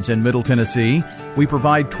 locations in Middle Tennessee, we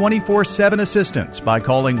provide 24/7 assistance by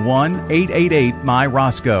calling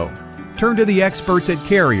 1-888-MY-ROSCOE. Turn to the experts at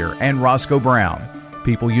Carrier and Roscoe Brown.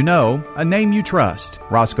 People you know, a name you trust.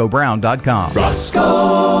 RoscoeBrown.com.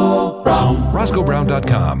 Roscoe Brown.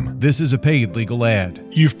 RoscoeBrown.com. This is a paid legal ad.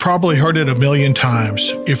 You've probably heard it a million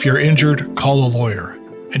times. If you're injured, call a lawyer.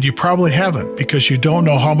 And you probably haven't because you don't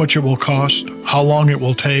know how much it will cost, how long it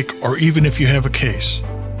will take, or even if you have a case.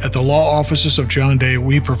 At the law offices of John Day,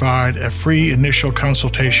 we provide a free initial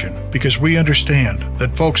consultation because we understand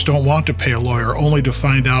that folks don't want to pay a lawyer only to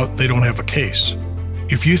find out they don't have a case.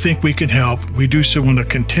 If you think we can help, we do so on a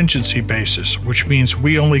contingency basis, which means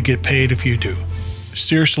we only get paid if you do.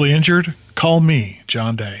 Seriously injured? Call me,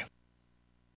 John Day.